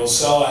 you'll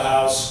sell a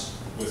house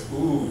with,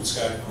 ooh, it's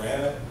got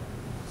granite,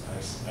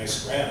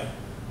 nice granite.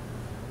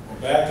 Well,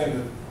 back in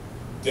the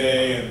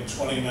day in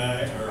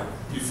 29, or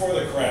before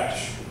the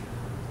crash,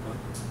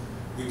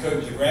 the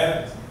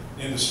granite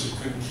industry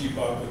couldn't keep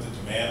up with the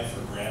demand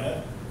for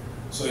granite,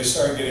 so they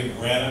started getting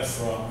granite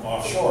from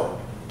offshore.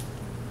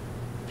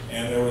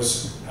 And there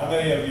was, how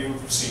many of you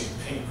have seen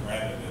pink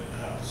granite in a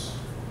house?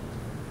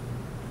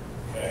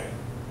 Okay.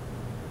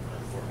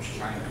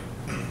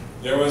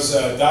 There was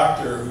a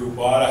doctor who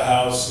bought a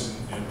house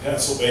in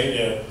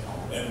Pennsylvania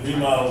and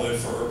remodeled it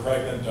for her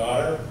pregnant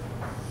daughter.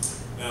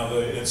 Now,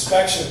 the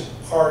inspection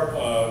part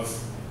of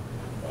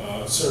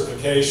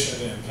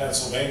certification in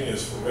Pennsylvania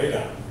is for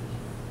radon.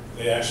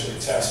 They actually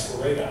test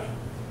for radon.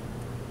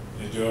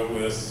 They do it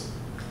with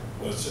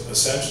what's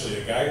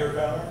essentially a Geiger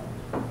counter.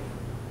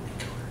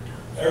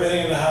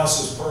 Everything in the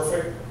house is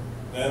perfect.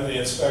 Then the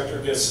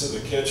inspector gets to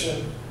the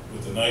kitchen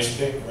with the nice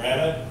pink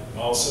granite, and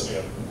all of a sudden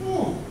you go,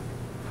 ooh.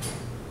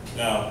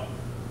 Now,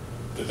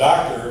 the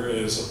doctor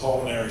is a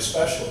pulmonary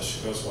specialist.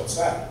 She goes, what's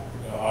that?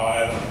 You know, oh, I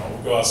don't know.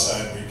 We'll go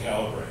outside and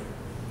recalibrate.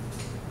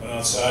 Went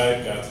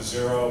outside, got to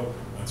zero,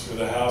 went through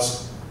the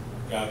house,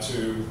 got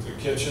to the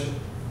kitchen,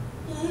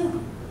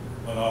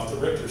 went off the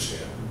Richter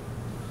scale.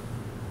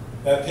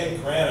 That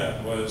pink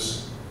granite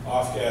was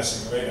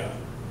off-gassing radon.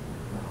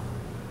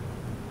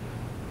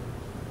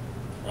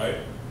 Right?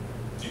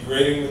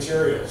 Degrading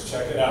materials,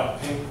 check it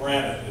out. Pink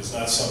granite is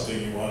not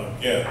something you want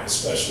to get,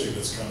 especially if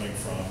it's coming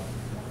from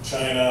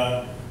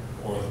China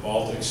or the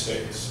Baltic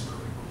states.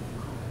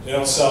 They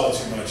don't sell it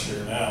too much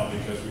here now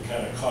because we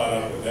kind of caught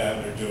up with that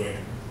and they're doing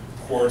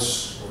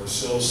quartz or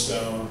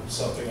siltstone,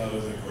 something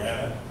other than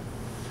granite.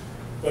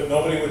 But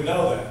nobody would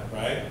know that,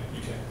 right?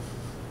 You can't,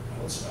 I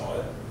don't smell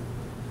it.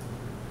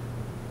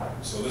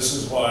 So this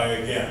is why,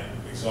 again,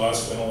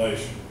 exhaust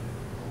ventilation.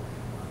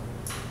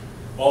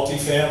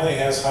 Multifamily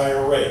has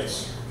higher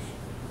rates.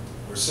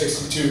 We're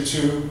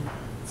 62.2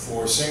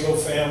 for single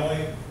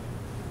family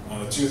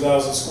on a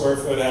 2,000 square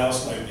foot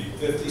house might be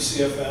 50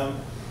 CFM.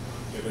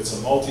 If it's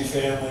a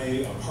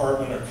multifamily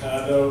apartment or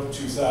condo,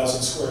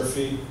 2,000 square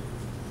feet,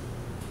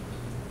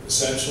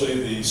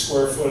 essentially the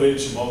square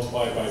footage you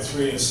multiply by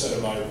 3 instead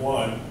of by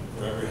 1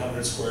 for every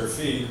 100 square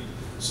feet.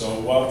 So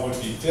what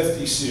would be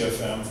 50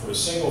 CFM for a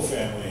single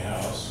family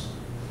house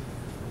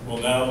will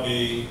now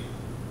be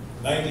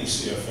 90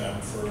 CFM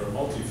for a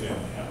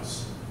multifamily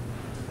house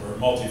or a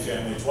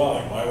multifamily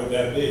dwelling. Why would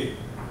that be?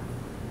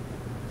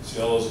 See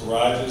all those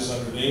garages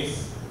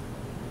underneath?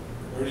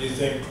 Where do you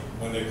think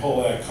when they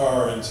pull that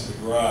car into the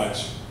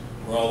garage,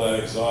 where all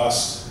that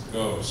exhaust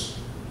goes?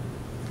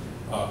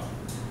 Up.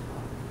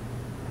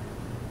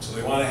 So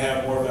they want to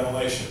have more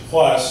ventilation.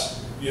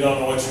 Plus, you don't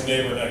know what your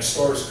neighbor next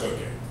door is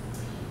cooking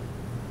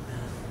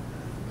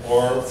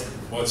or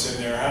what's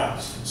in their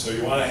house. So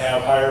you want to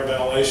have higher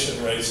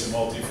ventilation rates in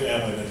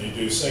multifamily than you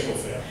do single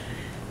family.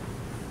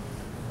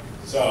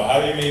 So how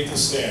do you meet the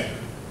standard?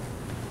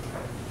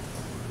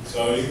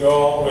 So you go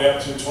all the way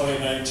up to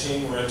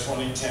 2019, we're at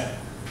 2010.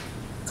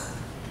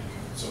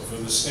 So for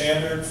the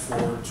standard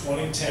for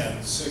 2010,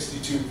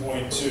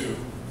 62.2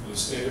 for the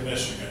state of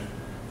Michigan,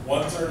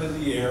 1/3 of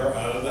the air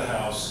out of the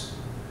house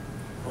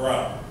per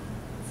hour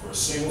for a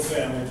single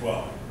family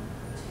dwelling.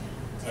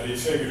 How do you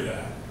figure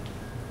that?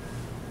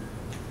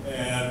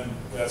 And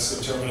that's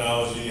the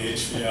terminology,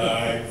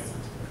 HVI,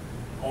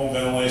 Home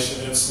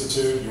Ventilation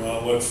Institute. You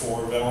want to look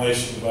for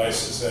ventilation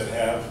devices that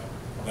have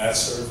that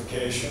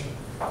certification.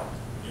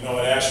 You know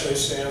what ASHRAE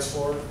stands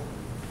for?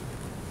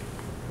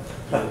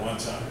 Do it one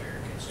time.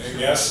 Any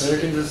guess?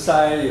 American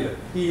Society of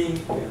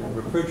Heating and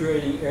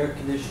Refrigerating Air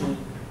Conditioning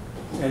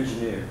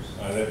Engineers.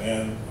 That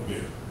man will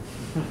be.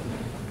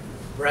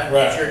 Brett,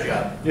 Right. that's your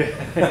job.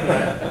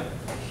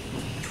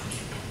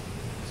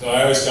 So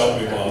I always tell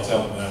people, I'll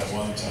tell them that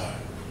one time.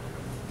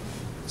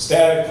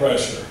 Static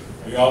pressure.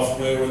 Are you all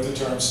familiar with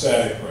the term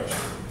static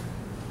pressure?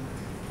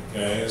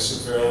 Okay, it's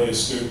a fairly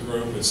astute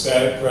group, but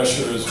static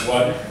pressure is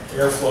what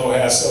airflow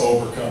has to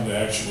overcome to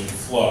actually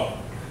flow.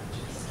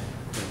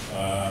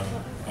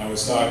 I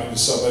was talking to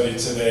somebody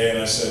today and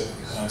I said,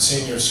 on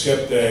senior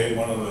skip day,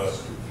 one of the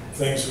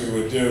things we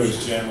would do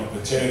is jam a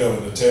potato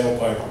in the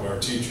tailpipe of our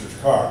teacher's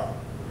car.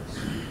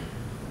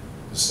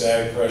 The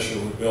static pressure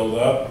would build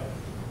up,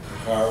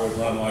 the car would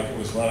run like it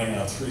was running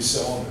on 3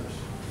 cylinders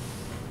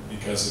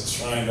because it's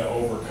trying to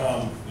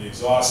overcome the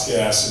exhaust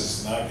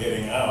gases not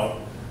getting out,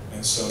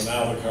 and so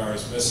now the car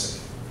is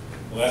missing.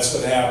 Well, that's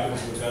what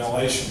happens with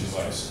ventilation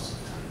devices.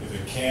 If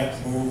it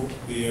can't move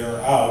the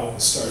air out,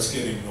 it starts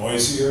getting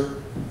noisier,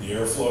 the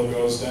airflow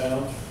goes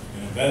down,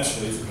 and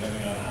eventually,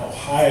 depending on how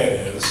high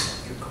it is,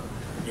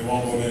 it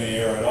won't move any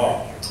air at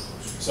all.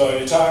 So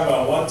you're talking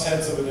about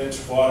 1/10 of an inch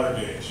water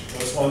gauge.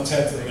 What's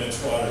 1/10 of an inch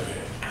water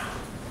gauge?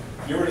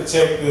 If you were to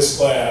take this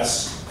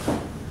glass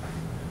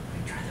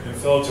and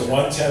fill it to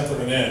 1/10 of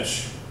an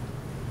inch,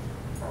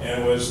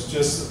 and it was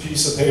just a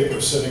piece of paper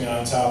sitting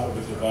on top of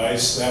a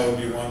device, that would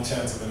be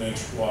 1/10 of an inch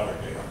water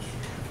gauge.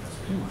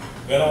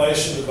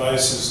 Ventilation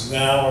devices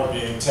now are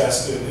being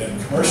tested,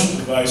 and commercial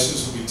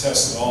devices will be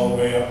tested all the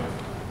way up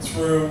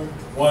through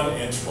 1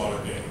 inch water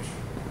gauge.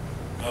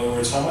 In other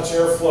words, how much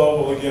airflow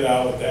will it get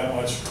out with that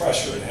much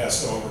pressure it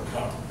has to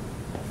overcome?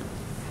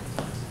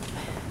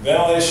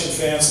 Ventilation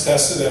fans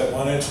tested at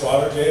 1 inch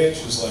water gauge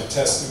is like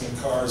testing in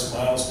cars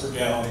miles per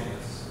gallon,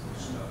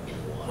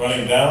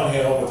 running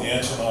downhill with the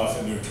engine off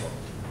in neutral.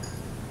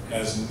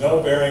 Has no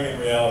bearing in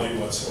reality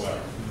whatsoever.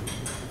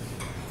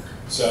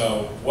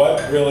 So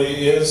what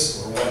really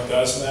is, or what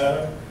does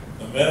matter?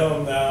 The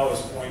minimum now is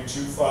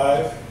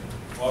 0.25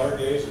 water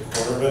gauge,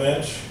 1/4 of an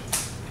inch.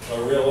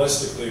 but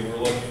realistically, we're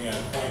looking at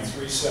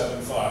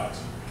 0.375,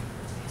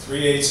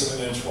 3/8 of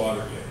an inch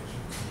water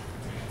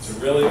gauge, to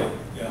really,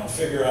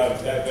 figure out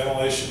if that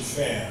ventilation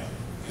fan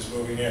is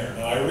moving air.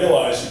 Now, I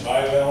realize you buy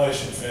a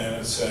ventilation fan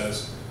that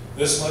says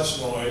this much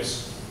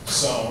noise,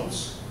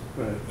 zones,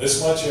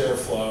 this much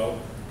airflow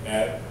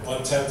at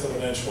 1/10 of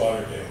an inch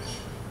water gauge.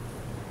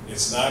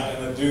 It's not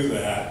going to do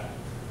that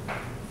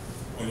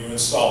when you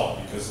install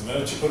it, because the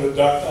minute you put a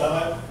duct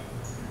on it,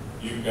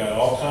 you've got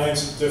all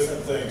kinds of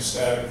different things,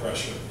 static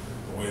pressure,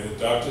 the way the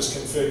duct is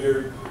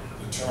configured,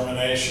 the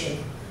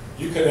termination.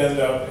 You could end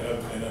up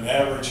in an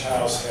average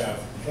house have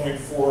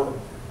 0.4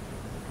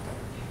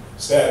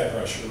 static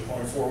pressure,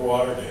 0.4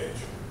 water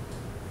gauge.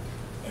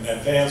 And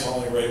that fan's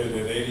only rated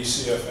at 80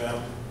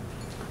 CFM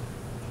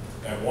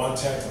at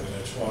 1/10 of an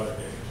inch water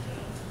gauge.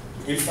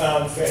 We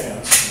found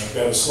fans, and I've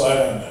got a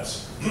slide on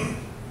this.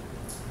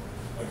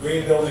 A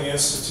Green Building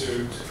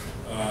Institute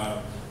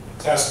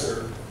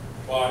tester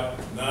bought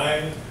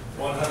 9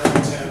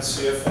 110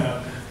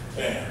 CFM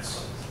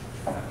fans,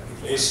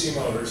 AC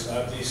motors,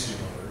 not DC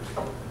motors,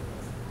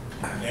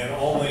 and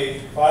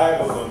only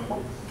 5 of them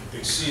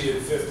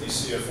exceeded 50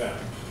 CFM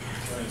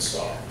for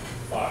install,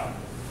 5.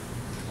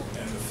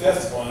 And the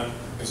 5th one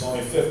is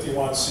only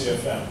 51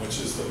 CFM, which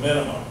is the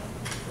minimum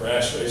for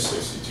ASHRAE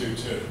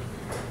 62.2.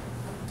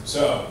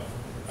 So,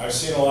 I've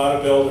seen a lot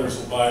of builders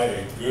will buy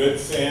a good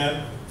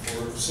fan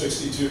for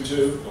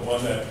 62.2, the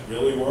one that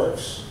really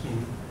works,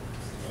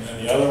 and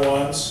then the other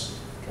ones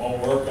won't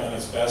work on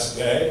its best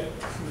day.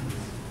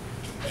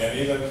 And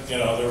even,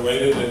 they're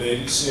rated at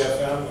 80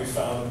 CFM. We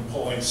found them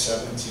pulling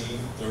 17,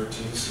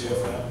 13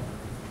 CFM.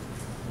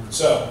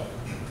 So,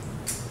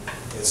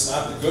 it's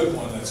not the good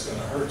one that's going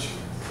to hurt you.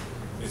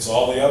 It's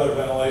all the other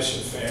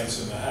ventilation fans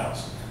in the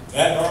house.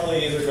 That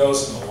normally either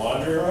goes in the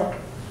laundry room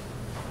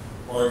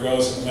or it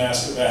goes in the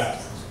master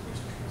bath.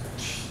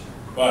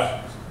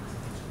 But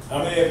how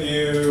many of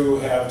you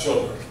have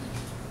children?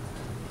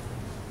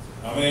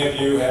 How many of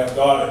you have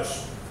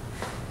daughters?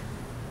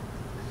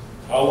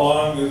 How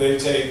long do they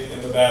take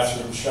in the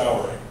bathroom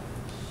showering?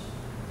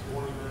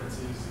 20 minutes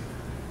easy.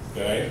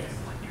 Okay.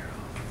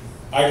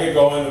 I could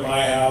go into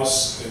my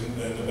house in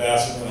the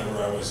bathroom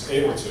whenever I was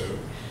able to,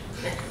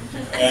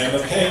 and the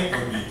paint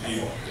would be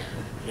peeling.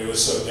 It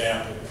was so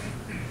damp.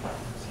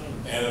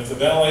 And if the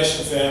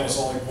ventilation fan was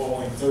only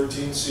pulling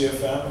 13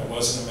 CFM, it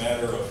wasn't a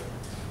matter of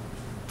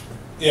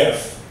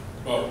if,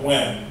 but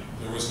when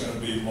there was going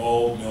to be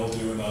mold,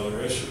 mildew, and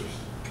other issues.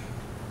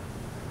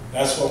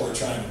 That's what we're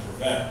trying to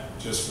prevent,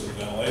 just for the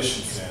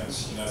ventilation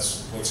fans, and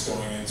that's what's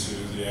going into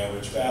the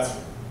average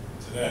bathroom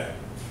today.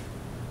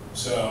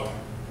 So,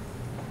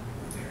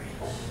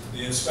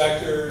 the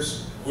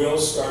inspectors will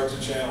start to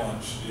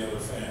challenge the other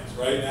fans.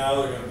 Right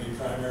now, they're going to be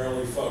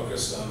primarily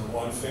focused on the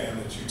one fan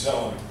that you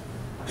tell them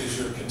is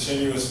your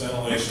continuous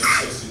ventilation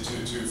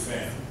 62.2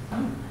 fan.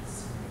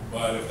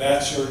 But if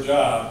that's your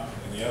job,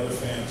 and the other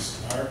fans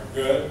aren't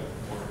good,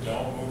 or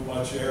don't move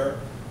much air,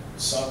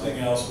 something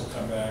else will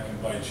come back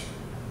and bite you.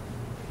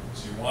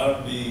 So you want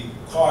to be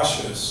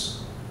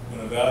cautious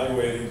when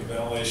evaluating the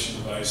ventilation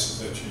devices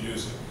that you're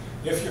using.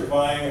 If you're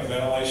buying a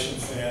ventilation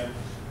fan,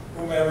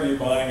 whomever you're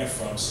buying it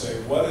from,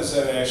 say, what does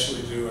that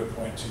actually do at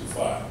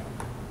 0.25?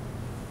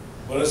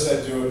 What does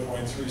that do at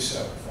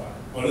 0.375?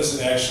 What does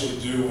it actually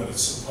do when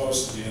it's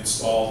supposed to be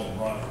installed and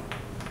running?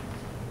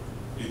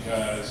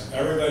 Because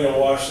everybody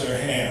will wash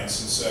their hands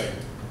and say,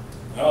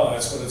 no,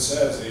 that's what it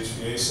says.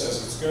 HVA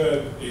says it's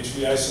good.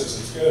 HVI says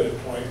it's good at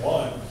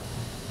 0.1.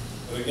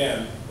 But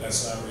again,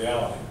 that's not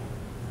reality.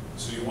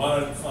 So you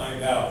want to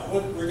find out,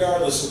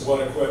 regardless of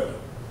what equipment.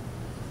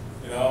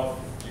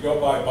 You go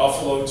buy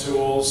Buffalo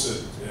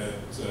tools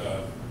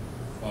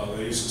well,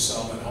 they used to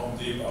sell them at Home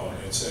Depot,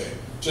 and they'd say,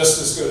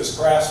 just as good as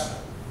Craftsman.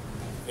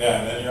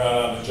 Yeah, and then you're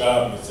out on the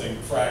job and the thing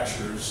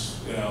fractures,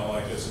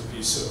 like as a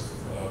piece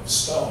of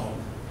stone,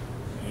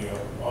 and you go,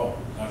 oh,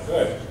 not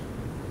good.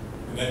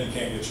 And then you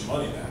can't get your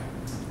money back.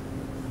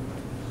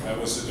 That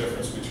was the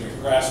difference between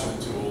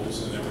Craftsman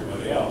tools and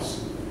everybody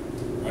else,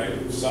 right?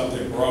 If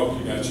something broke,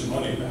 you got your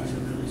money back.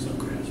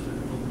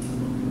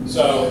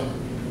 So,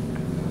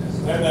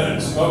 10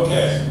 minutes,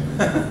 okay.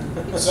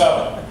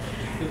 So,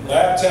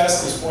 lab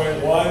test is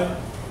 0.1,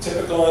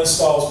 typical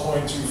install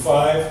is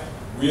 0.25,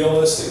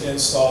 realistic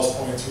install is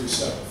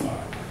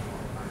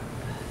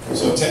 0.375.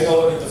 So take a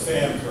look at the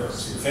fan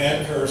curves. The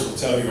fan curves will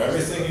tell you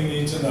everything you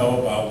need to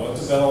know about what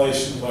the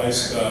ventilation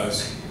device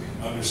does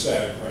under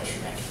static pressure.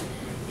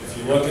 If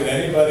you look at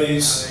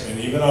anybody's, and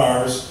even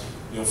ours,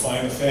 you'll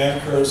find the fan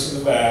curves in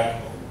the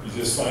back. You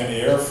just find the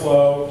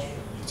airflow,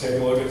 you take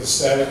a look at the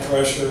static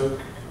pressure,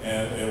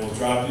 and it will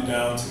drop you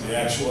down to the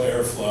actual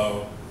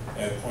airflow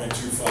at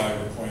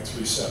 0.25 or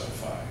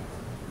 0.375.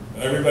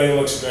 But everybody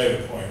looks great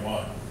at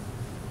 0.1.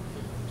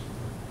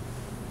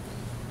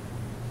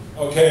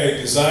 Okay,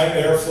 designed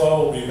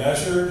airflow will be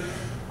measured.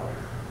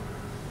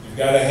 You've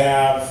got to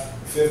have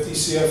 50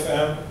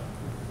 CFM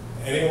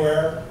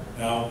anywhere.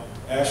 Now,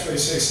 ASHRAE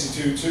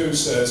 62.2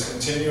 says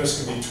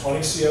continuous can be 20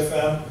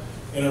 CFM,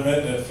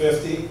 intermittent at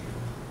 50.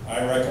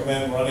 I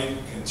recommend running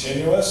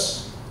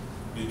continuous.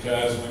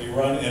 because when you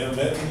run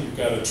intermittent, you've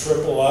got to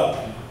triple up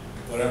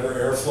whatever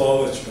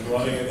airflow that you've been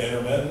running at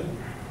intermittent.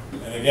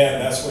 And again,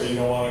 that's where you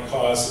don't want to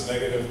cause the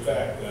negative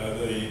effect,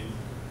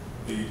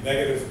 the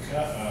negative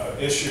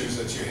issues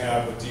that you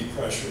have with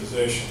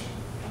depressurization.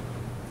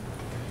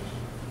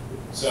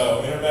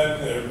 So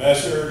intermittent, they're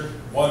measured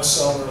 1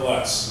 sun or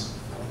less.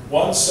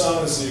 1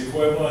 sun is the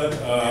equivalent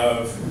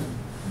of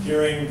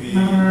hearing the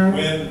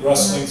wind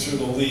rustling through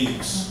the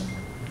leaves.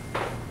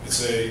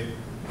 It's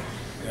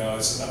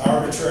it's an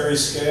arbitrary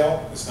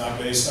scale. It's not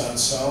based on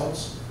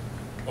sounds.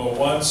 But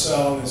 1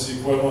 sound is the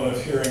equivalent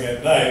of hearing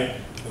at night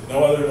with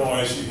no other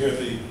noise. You hear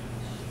the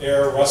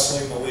air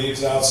rustling the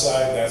leaves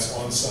outside, that's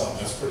 1 sound.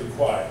 That's pretty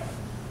quiet.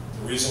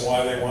 The reason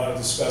why they wanted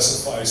to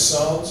specify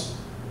sounds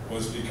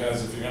was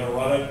because if you're going to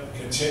run it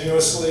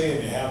continuously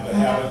and you have to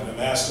have it in a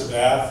master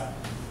bath,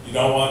 you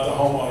don't want the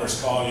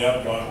homeowners calling you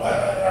up going, what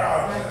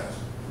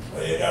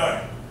are you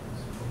doing?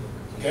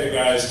 Okay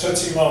guys,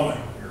 Tootsie moment.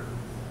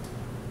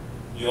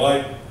 You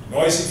like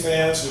noisy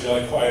fans or you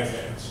like quiet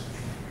fans?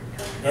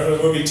 Remember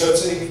the movie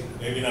Tootsie?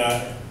 Maybe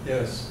not.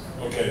 Yes.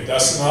 Okay,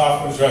 Dustin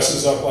Hoffman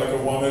dresses up like a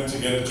woman to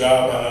get a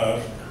job on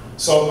a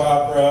soap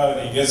opera,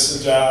 and he gets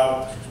the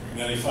job, and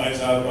then he finds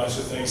out a bunch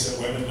of things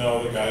that women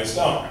know that guys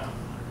don't.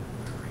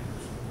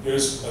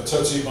 Here's a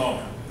Tootsie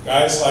moment.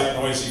 Guys like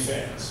noisy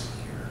fans.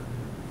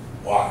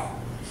 Why?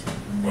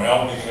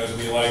 Well, because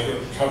we like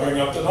it covering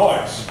up the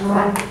noise.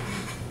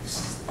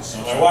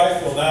 Now, my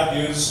wife will not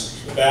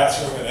use the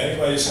bathroom in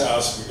anybody's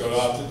house if we go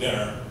out to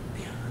dinner.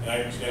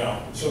 And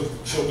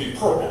she'll be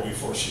purple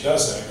before she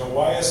does that. I go,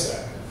 why is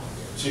that?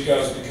 She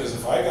goes, because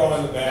if I go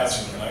in the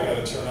bathroom and I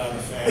got to turn on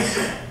the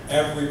fan,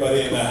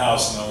 everybody in the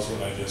house knows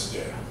what I just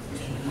did.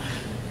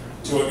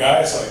 To a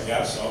guy, it's like,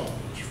 yeah, so.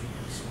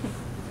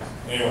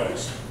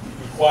 Anyways,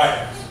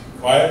 quiet.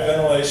 Quiet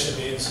ventilation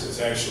means it's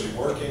actually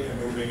working and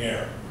moving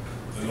air.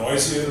 The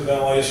noisier the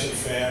ventilation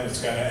fan,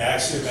 it's kind of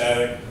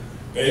axiomatic.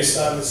 Based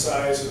on the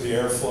size of the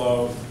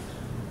airflow,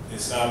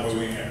 it's not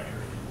moving air.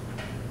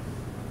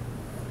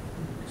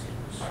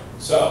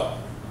 So,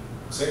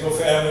 single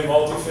family,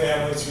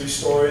 multifamily, 3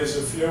 stories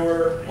or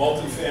fewer.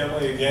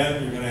 Multifamily,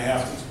 again, you're going to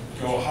have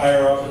to go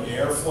higher up in the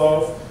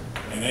airflow.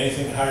 And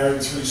anything higher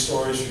than 3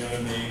 stories, you're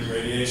going to need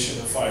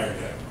radiation or fire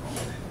gap.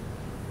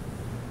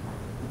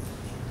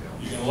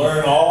 You can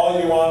learn all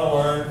you want to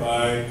learn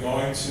by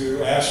going to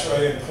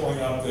ASHRAE and pulling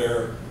up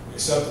their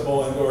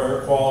acceptable indoor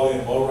air quality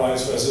in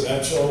low-rise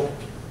residential.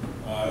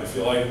 If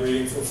you like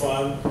reading for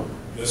fun,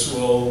 this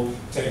will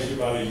take you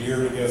about a year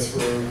to get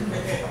through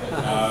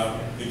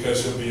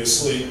because you'll be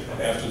asleep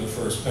after the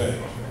first page.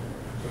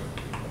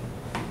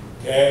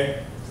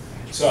 Okay?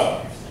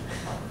 So,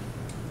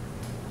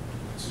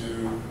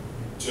 to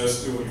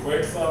just do a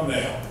quick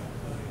thumbnail,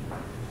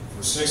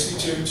 for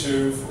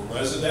 62.2 for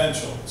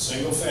residential,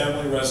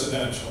 single-family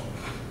residential,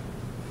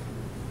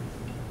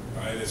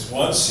 right, it's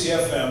 1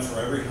 CFM for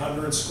every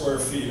 100 square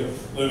feet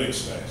of living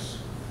space.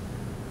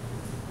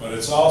 But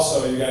it's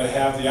also, you got to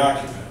have the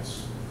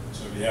occupants.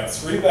 So if you have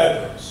 3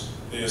 bedrooms,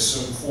 they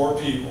assume 4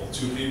 people,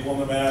 2 people in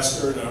the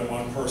master and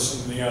 1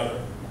 person in the other.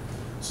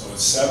 So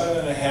it's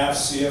 7.5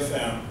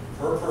 CFM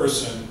per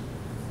person,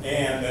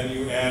 and then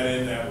you add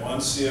in that 1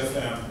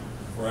 CFM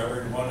for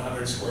every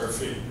 100 square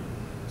feet.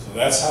 So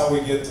that's how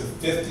we get to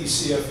 50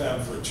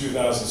 CFM for a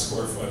 2,000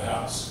 square foot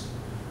house.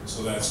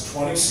 So that's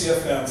 20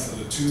 CFM for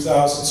the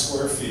 2,000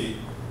 square feet,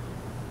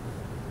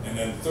 and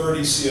then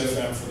 30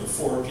 CFM for the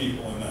 4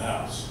 people in the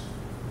house.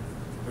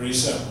 Pretty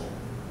simple.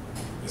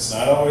 It's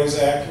not always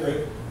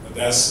accurate, but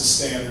that's the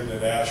standard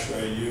that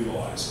ASHRAE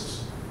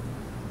utilizes.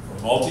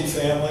 For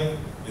multifamily,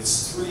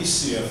 it's 3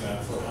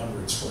 CFM for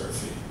 100 square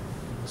feet.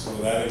 So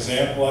that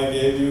example I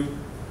gave you,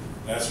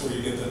 that's where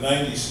you get the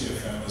 90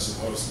 CFM as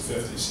opposed to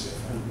 50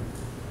 CFM.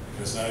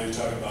 Because now you're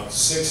talking about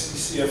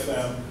 60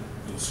 CFM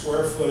for the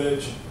square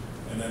footage,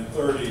 and then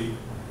 30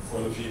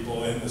 for the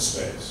people in the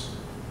space.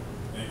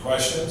 Any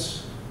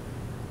questions?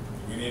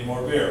 We need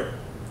more beer.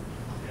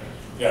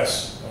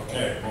 Yes,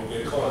 okay, we'll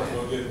get close.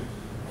 We'll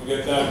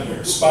get done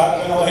here.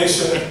 Spot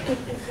ventilation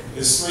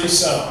is 3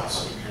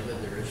 sounds.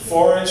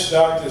 4-inch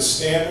duct is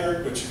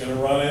standard, but you're going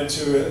to run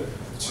into it.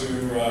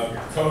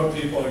 Code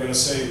people are going to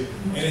say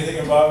anything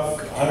above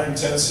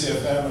 110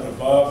 CFM and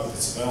above, if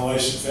it's a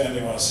ventilation fan,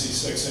 they want to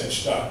see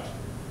 6-inch duct.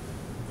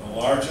 The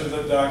larger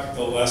the duct,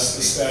 the less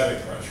the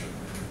static pressure.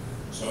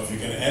 So if you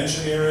can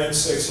engineer in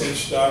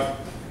 6-inch duct,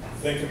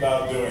 think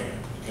about doing it,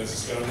 because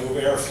it's going to move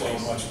airflow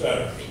much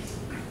better.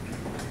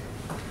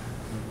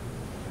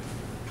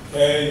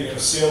 Okay, you're going to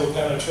seal the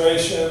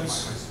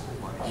penetrations.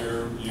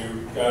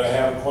 You've got to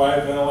have a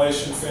quiet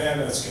ventilation fan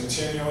that's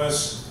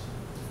continuous.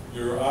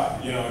 You're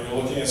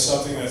looking at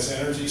something that's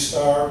Energy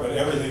Star, but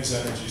everything's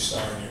Energy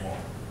Star anymore.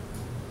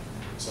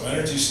 So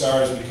Energy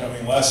Star is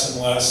becoming less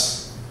and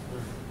less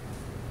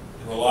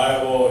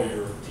reliable.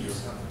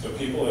 The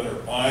people that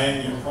are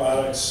buying your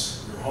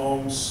products, your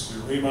homes,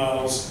 your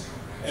remodels,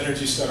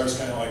 Energy Star is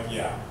kind of like,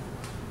 yeah.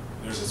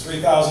 There's a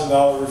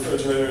 $3,000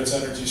 refrigerator, it's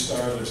Energy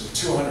Star. There's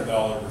a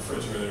 $200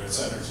 refrigerator,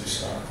 it's Energy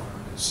Star.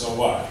 So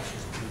what?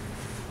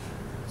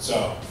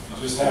 So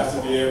you just have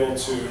to be able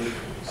to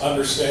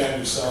understand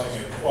you're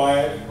selling a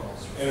quiet,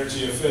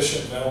 energy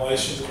efficient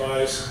ventilation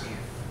device.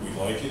 We'd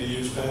like you to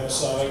use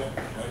Panasonic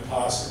when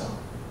possible.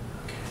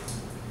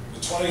 The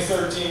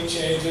 2013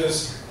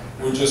 changes,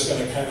 we're just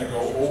going to kind of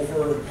go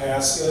over and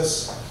past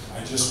this.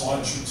 I just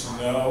want you to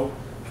know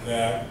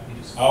that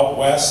out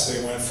west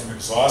they went from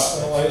exhaust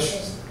ventilation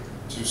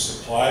to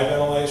supply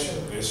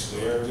ventilation,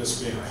 basically air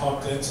just being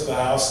pumped into the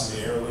house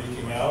and the air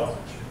leaking out,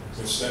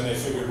 which then they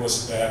figured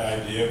was a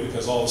bad idea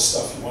because all the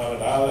stuff you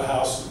wanted out of the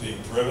house was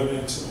being driven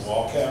into the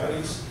wall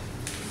cavities.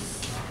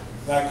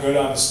 Not good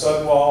on the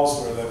stud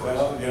walls where the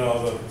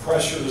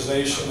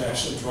pressurization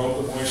actually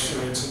drove the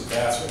moisture into the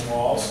bathroom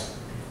walls.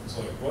 It's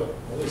like,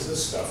 what is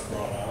this stuff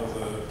growing out of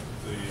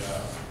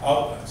the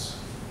outlets?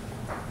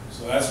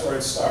 So that's where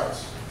it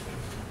starts.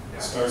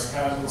 It starts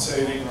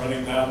condensating,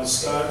 running down the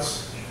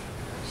studs.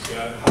 You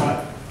got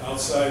hot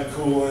outside,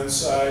 cool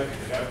inside.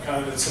 You have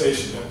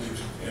condensation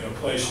in a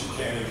place you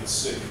can't even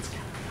see.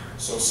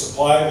 So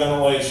supply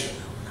ventilation.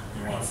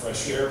 You want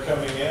fresh air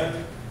coming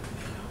in,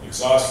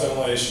 exhaust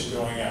ventilation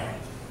going out.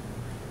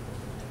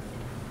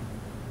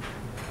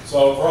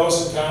 So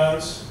pros and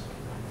cons.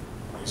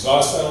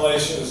 Exhaust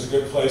ventilation is a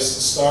good place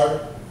to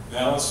start.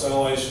 Balanced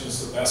ventilation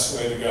is the best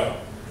way to go.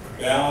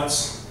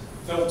 Balanced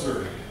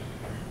filter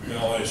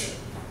ventilation.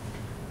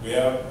 We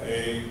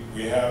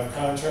have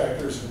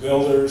contractors and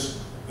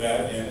builders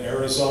that in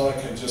Arizona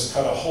can just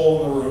cut a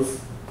hole in the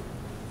roof,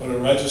 put a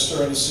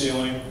register in the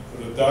ceiling,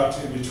 put a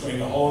duct in between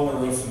the hole in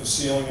the roof and the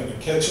ceiling in the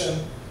kitchen,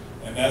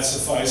 and that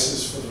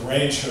suffices for the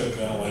range hood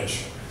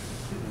ventilation.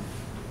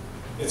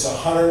 It's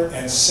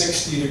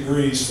 160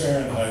 degrees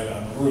Fahrenheit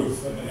on the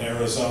roof in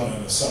Arizona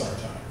in the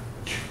summertime.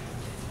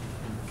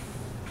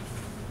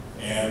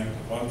 And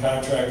one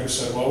contractor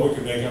said, well, we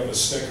could make up a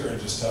sticker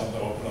and just tell them to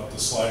open up the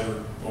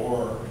slider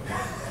door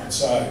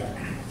inside.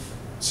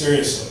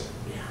 Seriously.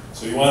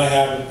 So you want to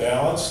have it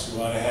balanced, you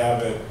want to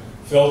have it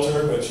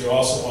filtered, but you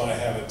also want to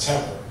have it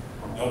tempered.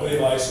 Nobody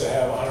likes to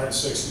have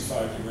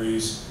 165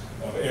 degrees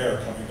of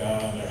air coming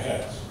down on their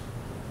heads.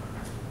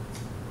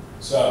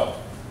 So,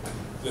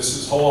 this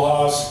is whole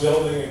house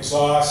building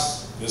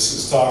exhaust. This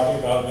is talking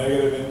about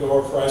negative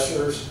indoor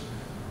pressures.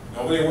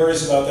 Nobody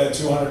worries about that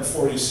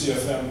 240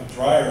 CFM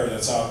dryer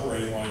that's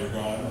operating while you're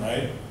gone,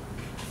 right?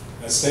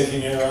 That's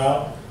taking air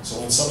out.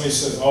 So when somebody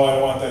says, oh, I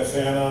don't want that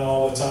fan on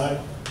all the time,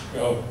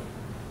 go,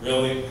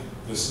 really?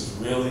 This is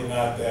really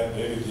not that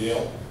big a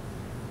deal.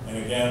 And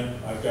again,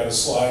 I've got a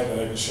slide that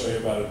I can show you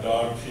about a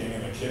dog peeing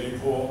in a kiddie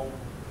pool.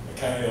 It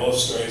kind of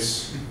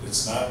illustrates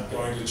it's not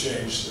going to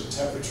change the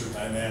temperature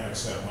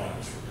dynamics that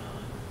much.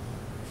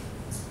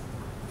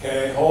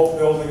 Okay, whole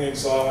building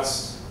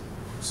exhaust.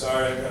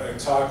 Sorry, I'm going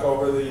to talk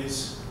over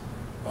these.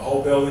 The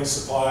whole building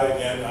supply,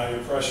 again, now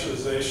your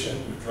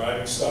pressurization, you're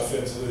driving stuff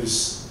into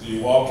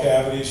the wall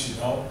cavities, you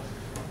know.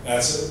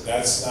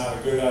 That's not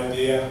a good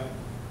idea.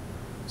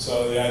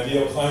 So the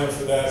ideal climate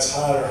for that is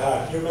hot or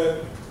hot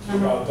humid,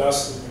 about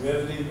dust and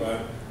humidity,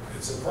 but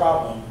it's a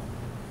problem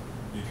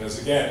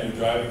because, again, you're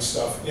driving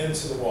stuff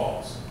into the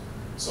walls.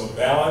 So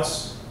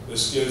balance,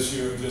 this gives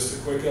you just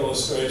a quick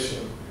illustration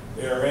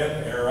of air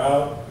in, air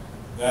out.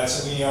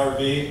 That's an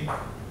ERV.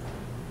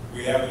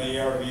 We have an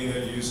ERV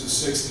that uses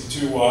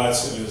 62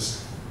 watts and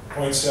is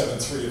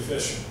 0.73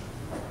 efficient.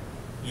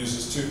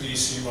 Uses 2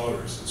 DC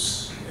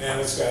motors. And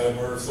it's got a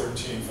MERV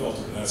 13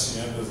 filter. That's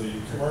the end of the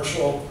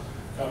commercial.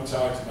 Come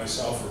talk to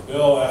myself or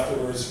Bill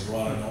afterwards if you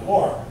want to know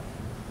more.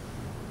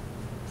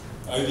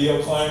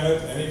 Ideal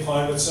climate, any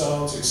climate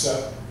zones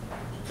except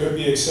could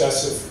be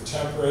excessive for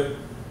temperate,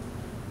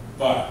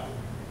 but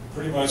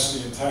pretty much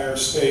the entire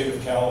state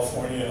of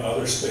California and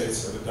other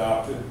states have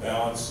adopted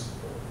balanced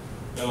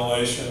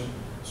ventilation.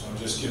 So I'm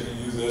just giving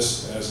you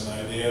this as an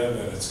idea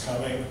that it's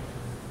coming.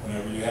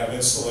 Whenever you have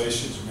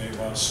installations, you may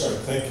want to start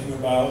thinking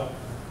about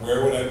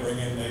where would I bring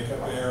in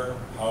makeup air,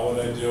 how would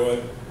I do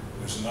it.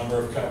 There's a number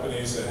of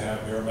companies that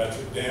have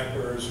barometric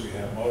dampers, we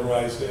have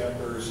motorized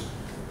dampers,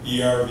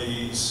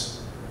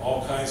 ERVs,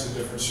 all kinds of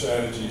different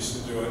strategies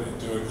to do it and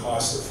do it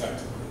cost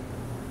effectively.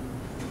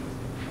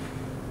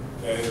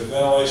 Okay, the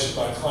ventilation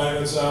by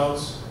climate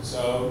zones,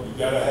 so you've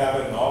got to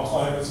have it in all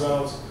climate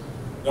zones.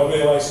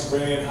 Nobody likes to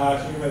bring in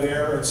hot, humid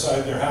air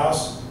inside their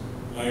house.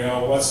 I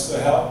go, what's the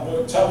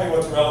hell? Tell me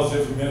what the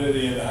relative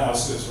humidity in the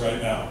house is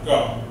right now.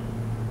 Go.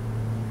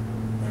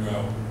 I go,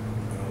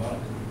 I don't know.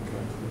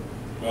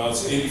 Well,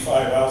 it's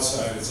 85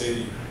 outside, it's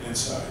 80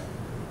 inside.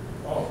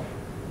 Oh.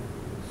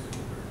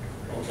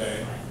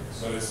 Okay,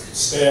 but it's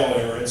stale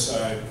air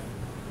inside,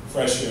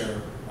 fresh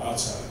air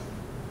outside.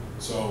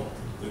 So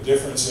the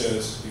difference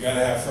is you got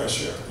to have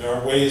fresh air. There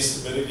are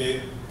ways to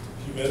mitigate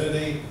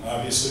humidity.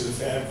 Obviously, the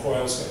fan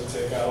coil is going to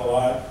take out a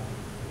lot.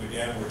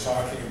 Again, we're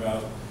talking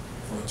about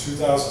for a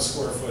 2,000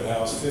 square foot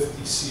house,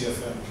 50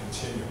 CFM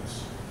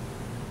continuous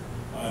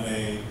on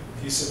a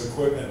piece of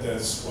equipment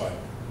that's what,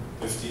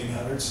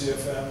 1,500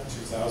 CFM,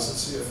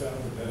 2,000 CFM,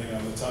 depending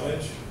on the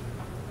tonnage.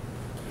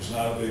 There's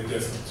not a big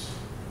difference.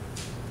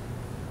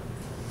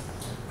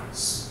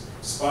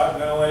 Spot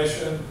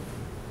ventilation.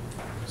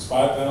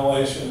 Spot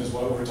ventilation is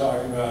what we're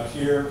talking about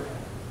here.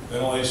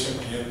 ventilation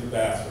in the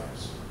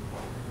bathrooms.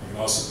 You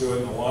can also do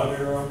it in the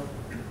laundry room.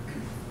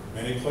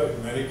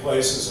 Many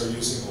places are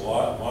using the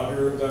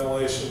laundry room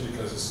ventilation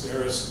because it's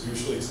nearest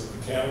usually to the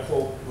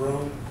mechanical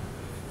room,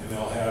 and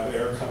they'll have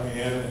air coming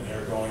in and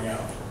air going out.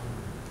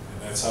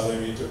 And that's how they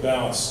meet their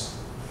balance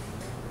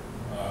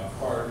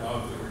part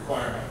of the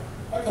requirement.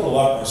 I got a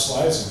lot more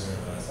slides in there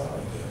than I thought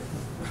I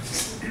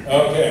did.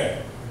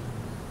 Okay,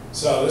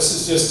 so this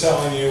is just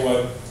telling you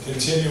what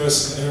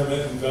continuous and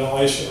intermittent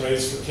ventilation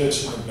rates for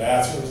kitchen and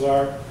bathrooms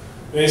are.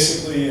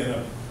 Basically, in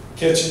a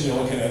kitchen, you're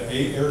looking at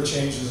 8 air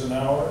changes an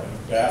hour, and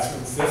a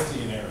bathroom,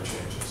 15 air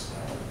changes an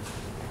hour.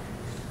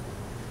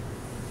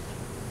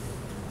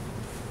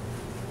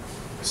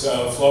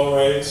 So flow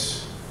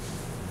rates.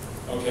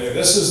 Okay,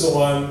 this is the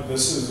one.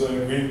 This is a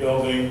green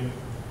building.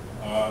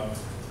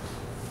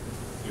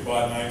 We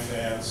bought 9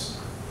 fans.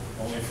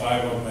 Only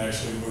 5 of them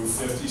actually moved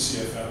 50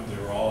 CFM.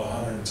 They were all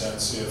 110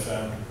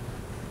 CFM.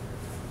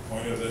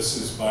 Point of this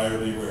is buyer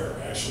beware.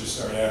 Actually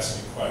start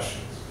asking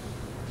questions.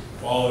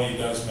 Quality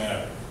does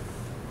matter.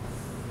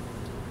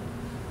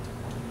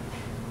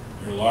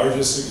 Your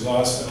largest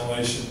exhaust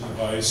ventilation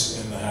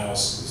device in the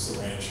house is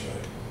the range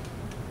hood.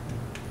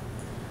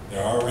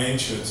 There are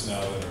range hoods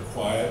now that are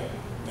quiet,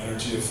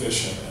 energy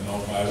efficient, and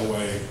oh, by the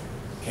way,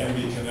 can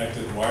be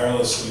connected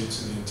wirelessly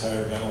to the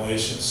entire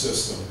ventilation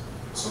system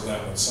so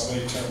that when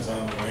somebody turns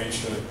on the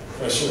range hood,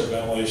 fresh air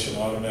ventilation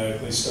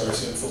automatically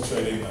starts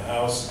infiltrating the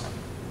house,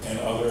 and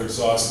other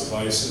exhaust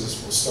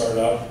devices will start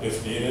up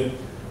if needed.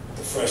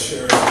 The fresh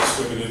air is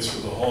distributed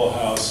through the whole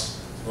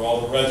house, through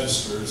all the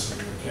registers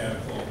and the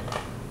mechanical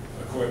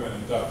equipment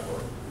and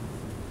ductwork.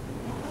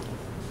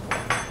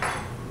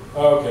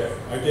 Okay,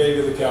 I gave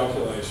you the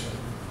calculation.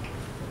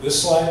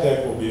 This slide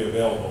deck will be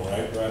available,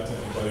 right, Brett, to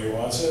anybody who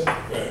wants it?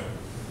 Good.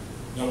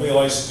 Nobody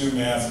likes to do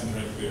math and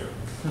drink beer.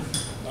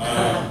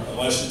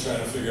 Unless you're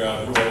trying to figure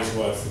out who owes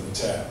what for the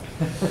tab.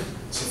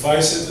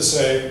 Suffice it to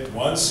say,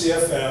 1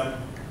 CFM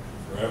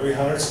for every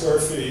 100 square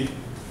feet,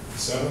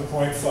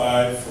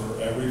 7.5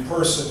 for every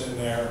person in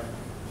there.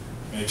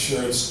 Make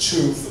sure it's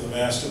 2 for the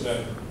master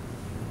bedroom.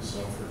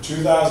 So for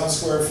 2,000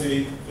 square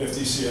feet,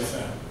 50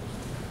 CFM.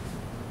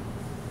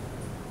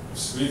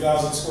 It's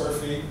 3,000 square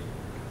feet,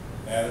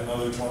 add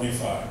another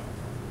 25.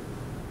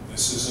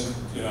 This isn't,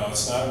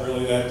 it's not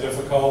really that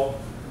difficult,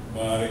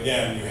 but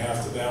again, you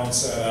have to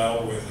balance that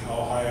out with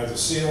how high are the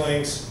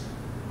ceilings,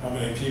 how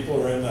many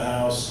people are in the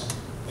house.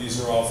 These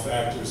are all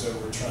factors that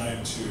we're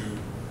trying to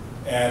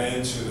add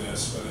into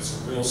this, but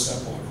it's a real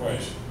simple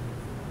equation.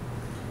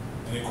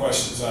 Any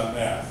questions on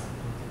math?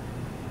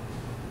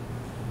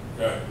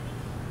 Good.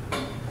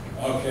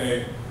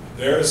 Okay,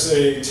 there's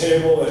a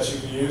table that you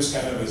can use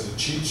kind of as a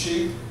cheat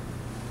sheet.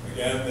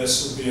 Again,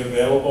 this will be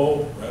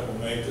available. Brett will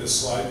make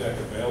this slide deck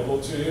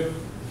available to you.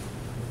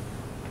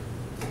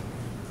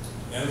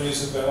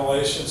 Enemies of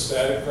ventilation,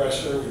 static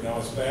pressure, we know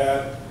it's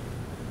bad.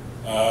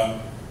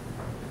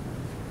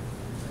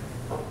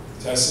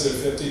 Tested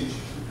at 50.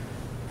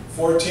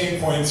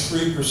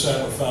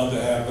 14.3% were found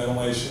to have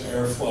ventilation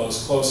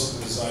airflows close to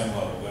the design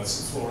level.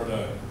 That's the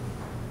Florida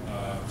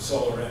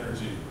Solar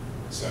Energy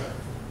Center.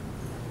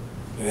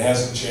 It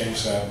hasn't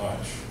changed that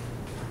much.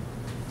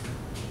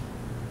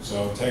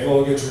 So take a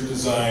look at your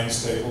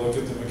designs, take a look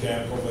at the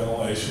mechanical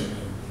ventilation,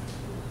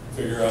 and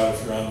figure out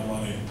if you're on the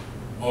money.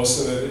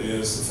 Most of it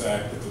is the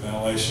fact that the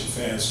ventilation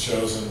fans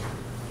chosen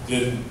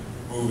didn't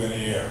move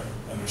any air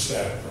under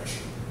static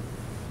pressure.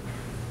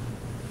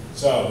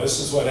 So this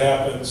is what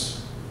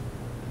happens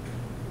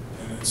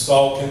in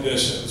installed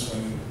conditions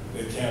when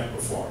they can't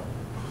perform.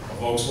 A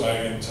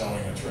Volkswagen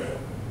towing a trailer.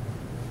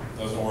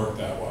 Doesn't work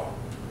that well.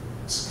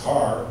 It's a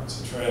car,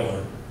 it's a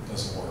trailer,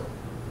 doesn't work.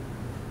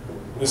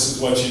 This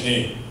is what you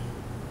need.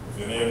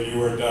 If any of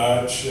you are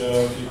Dodge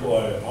people,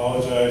 I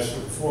apologize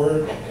for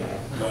Ford,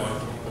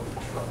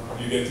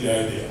 but you get the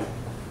idea.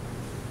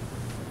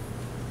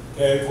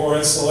 Okay, poor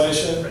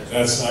installation,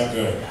 that's not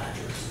good.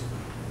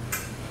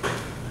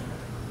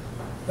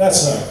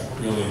 That's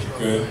not really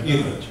good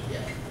either.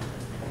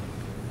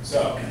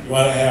 So, you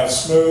want to have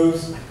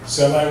smooth,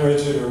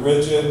 semi-rigid or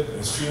rigid,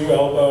 as few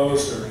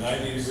elbows or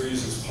 90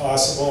 degrees as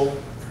possible.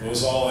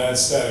 Those all add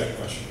static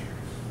pressure.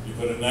 You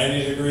put a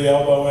 90-degree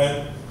elbow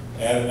in,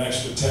 add an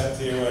extra 10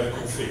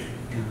 theoretical feet.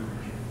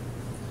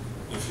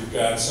 If you've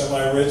got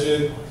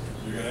semi-rigid,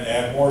 you're going to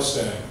add more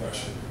static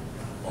pressure.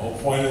 The whole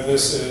point of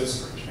this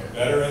is a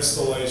better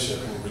installation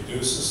will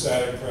reduce the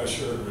static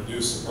pressure and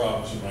reduce the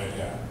problems you might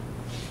have.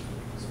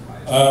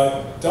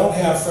 Don't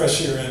have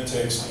fresh air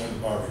intakes near the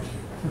barbecue.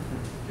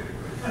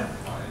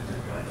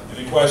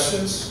 Any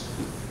questions?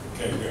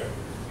 Okay, good.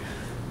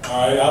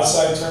 All right,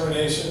 outside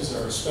terminations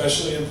are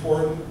especially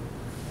important.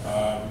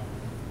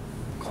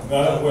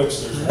 None of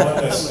which, there's one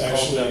that's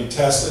actually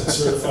tested and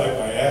certified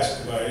by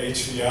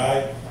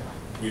HVI.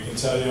 We can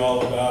tell you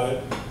all about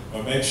it,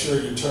 but make sure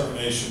your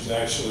terminations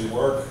actually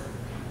work.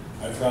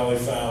 I probably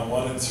found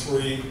 1 in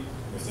 3,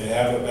 if they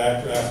have a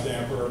backdraft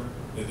damper,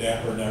 the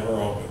damper never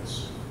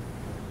opens.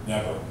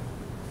 Never.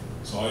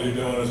 So all you're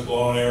doing is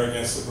blowing air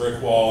against the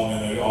brick wall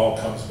and then it all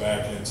comes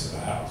back into the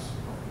house.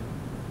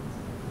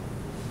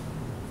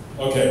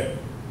 Okay,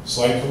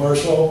 slight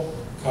commercial,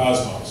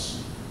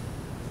 Cosmos.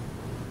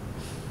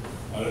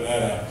 How did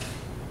that happen?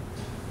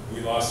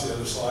 We lost the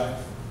other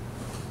slide?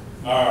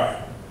 All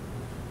right.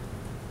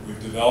 We've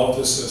developed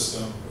a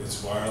system,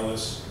 it's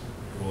wireless.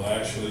 It will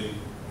actually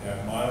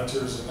have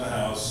monitors in the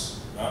house,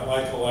 not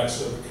like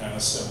Alexa, but kind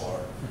of similar.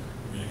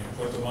 You can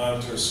put the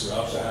monitors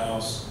throughout the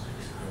house.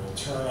 It will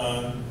turn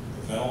on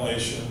the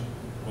ventilation,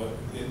 what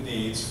it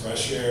needs,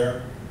 fresh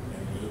air,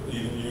 and we'll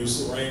even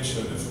use the range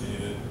hood if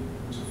needed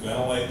to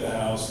ventilate the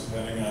house,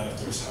 depending on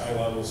if there's high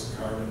levels of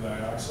carbon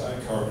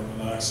dioxide, carbon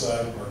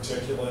monoxide,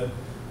 particulate,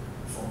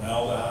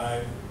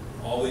 formaldehyde,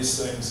 all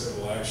these things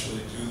that will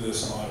actually do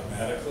this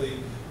automatically.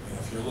 And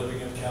if you're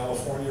living in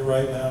California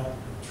right now,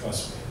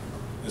 trust me,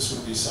 this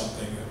would be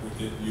something that would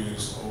get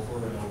used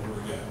over and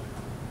over again.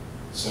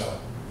 So,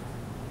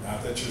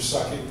 not that you're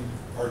sucking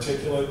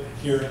particulate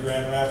here in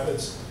Grand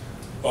Rapids,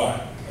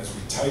 but as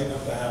we tighten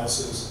up the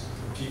houses,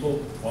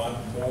 people want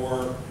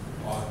more,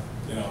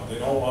 they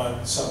don't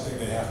want something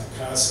they have to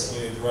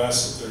constantly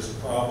address if there's a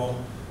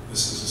problem.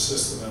 This is a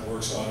system that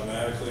works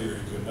automatically, or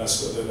you can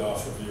mess with it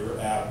off of your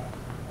app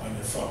on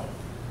your phone.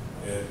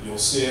 And you'll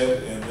see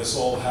it in this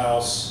old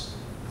house.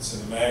 It's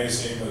in the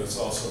magazine, but it's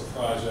also a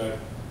project.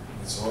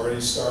 It's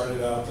already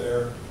started out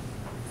there.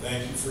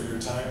 Thank you for your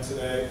time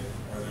today.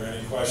 Are there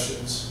any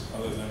questions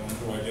other than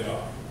when do I get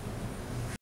off?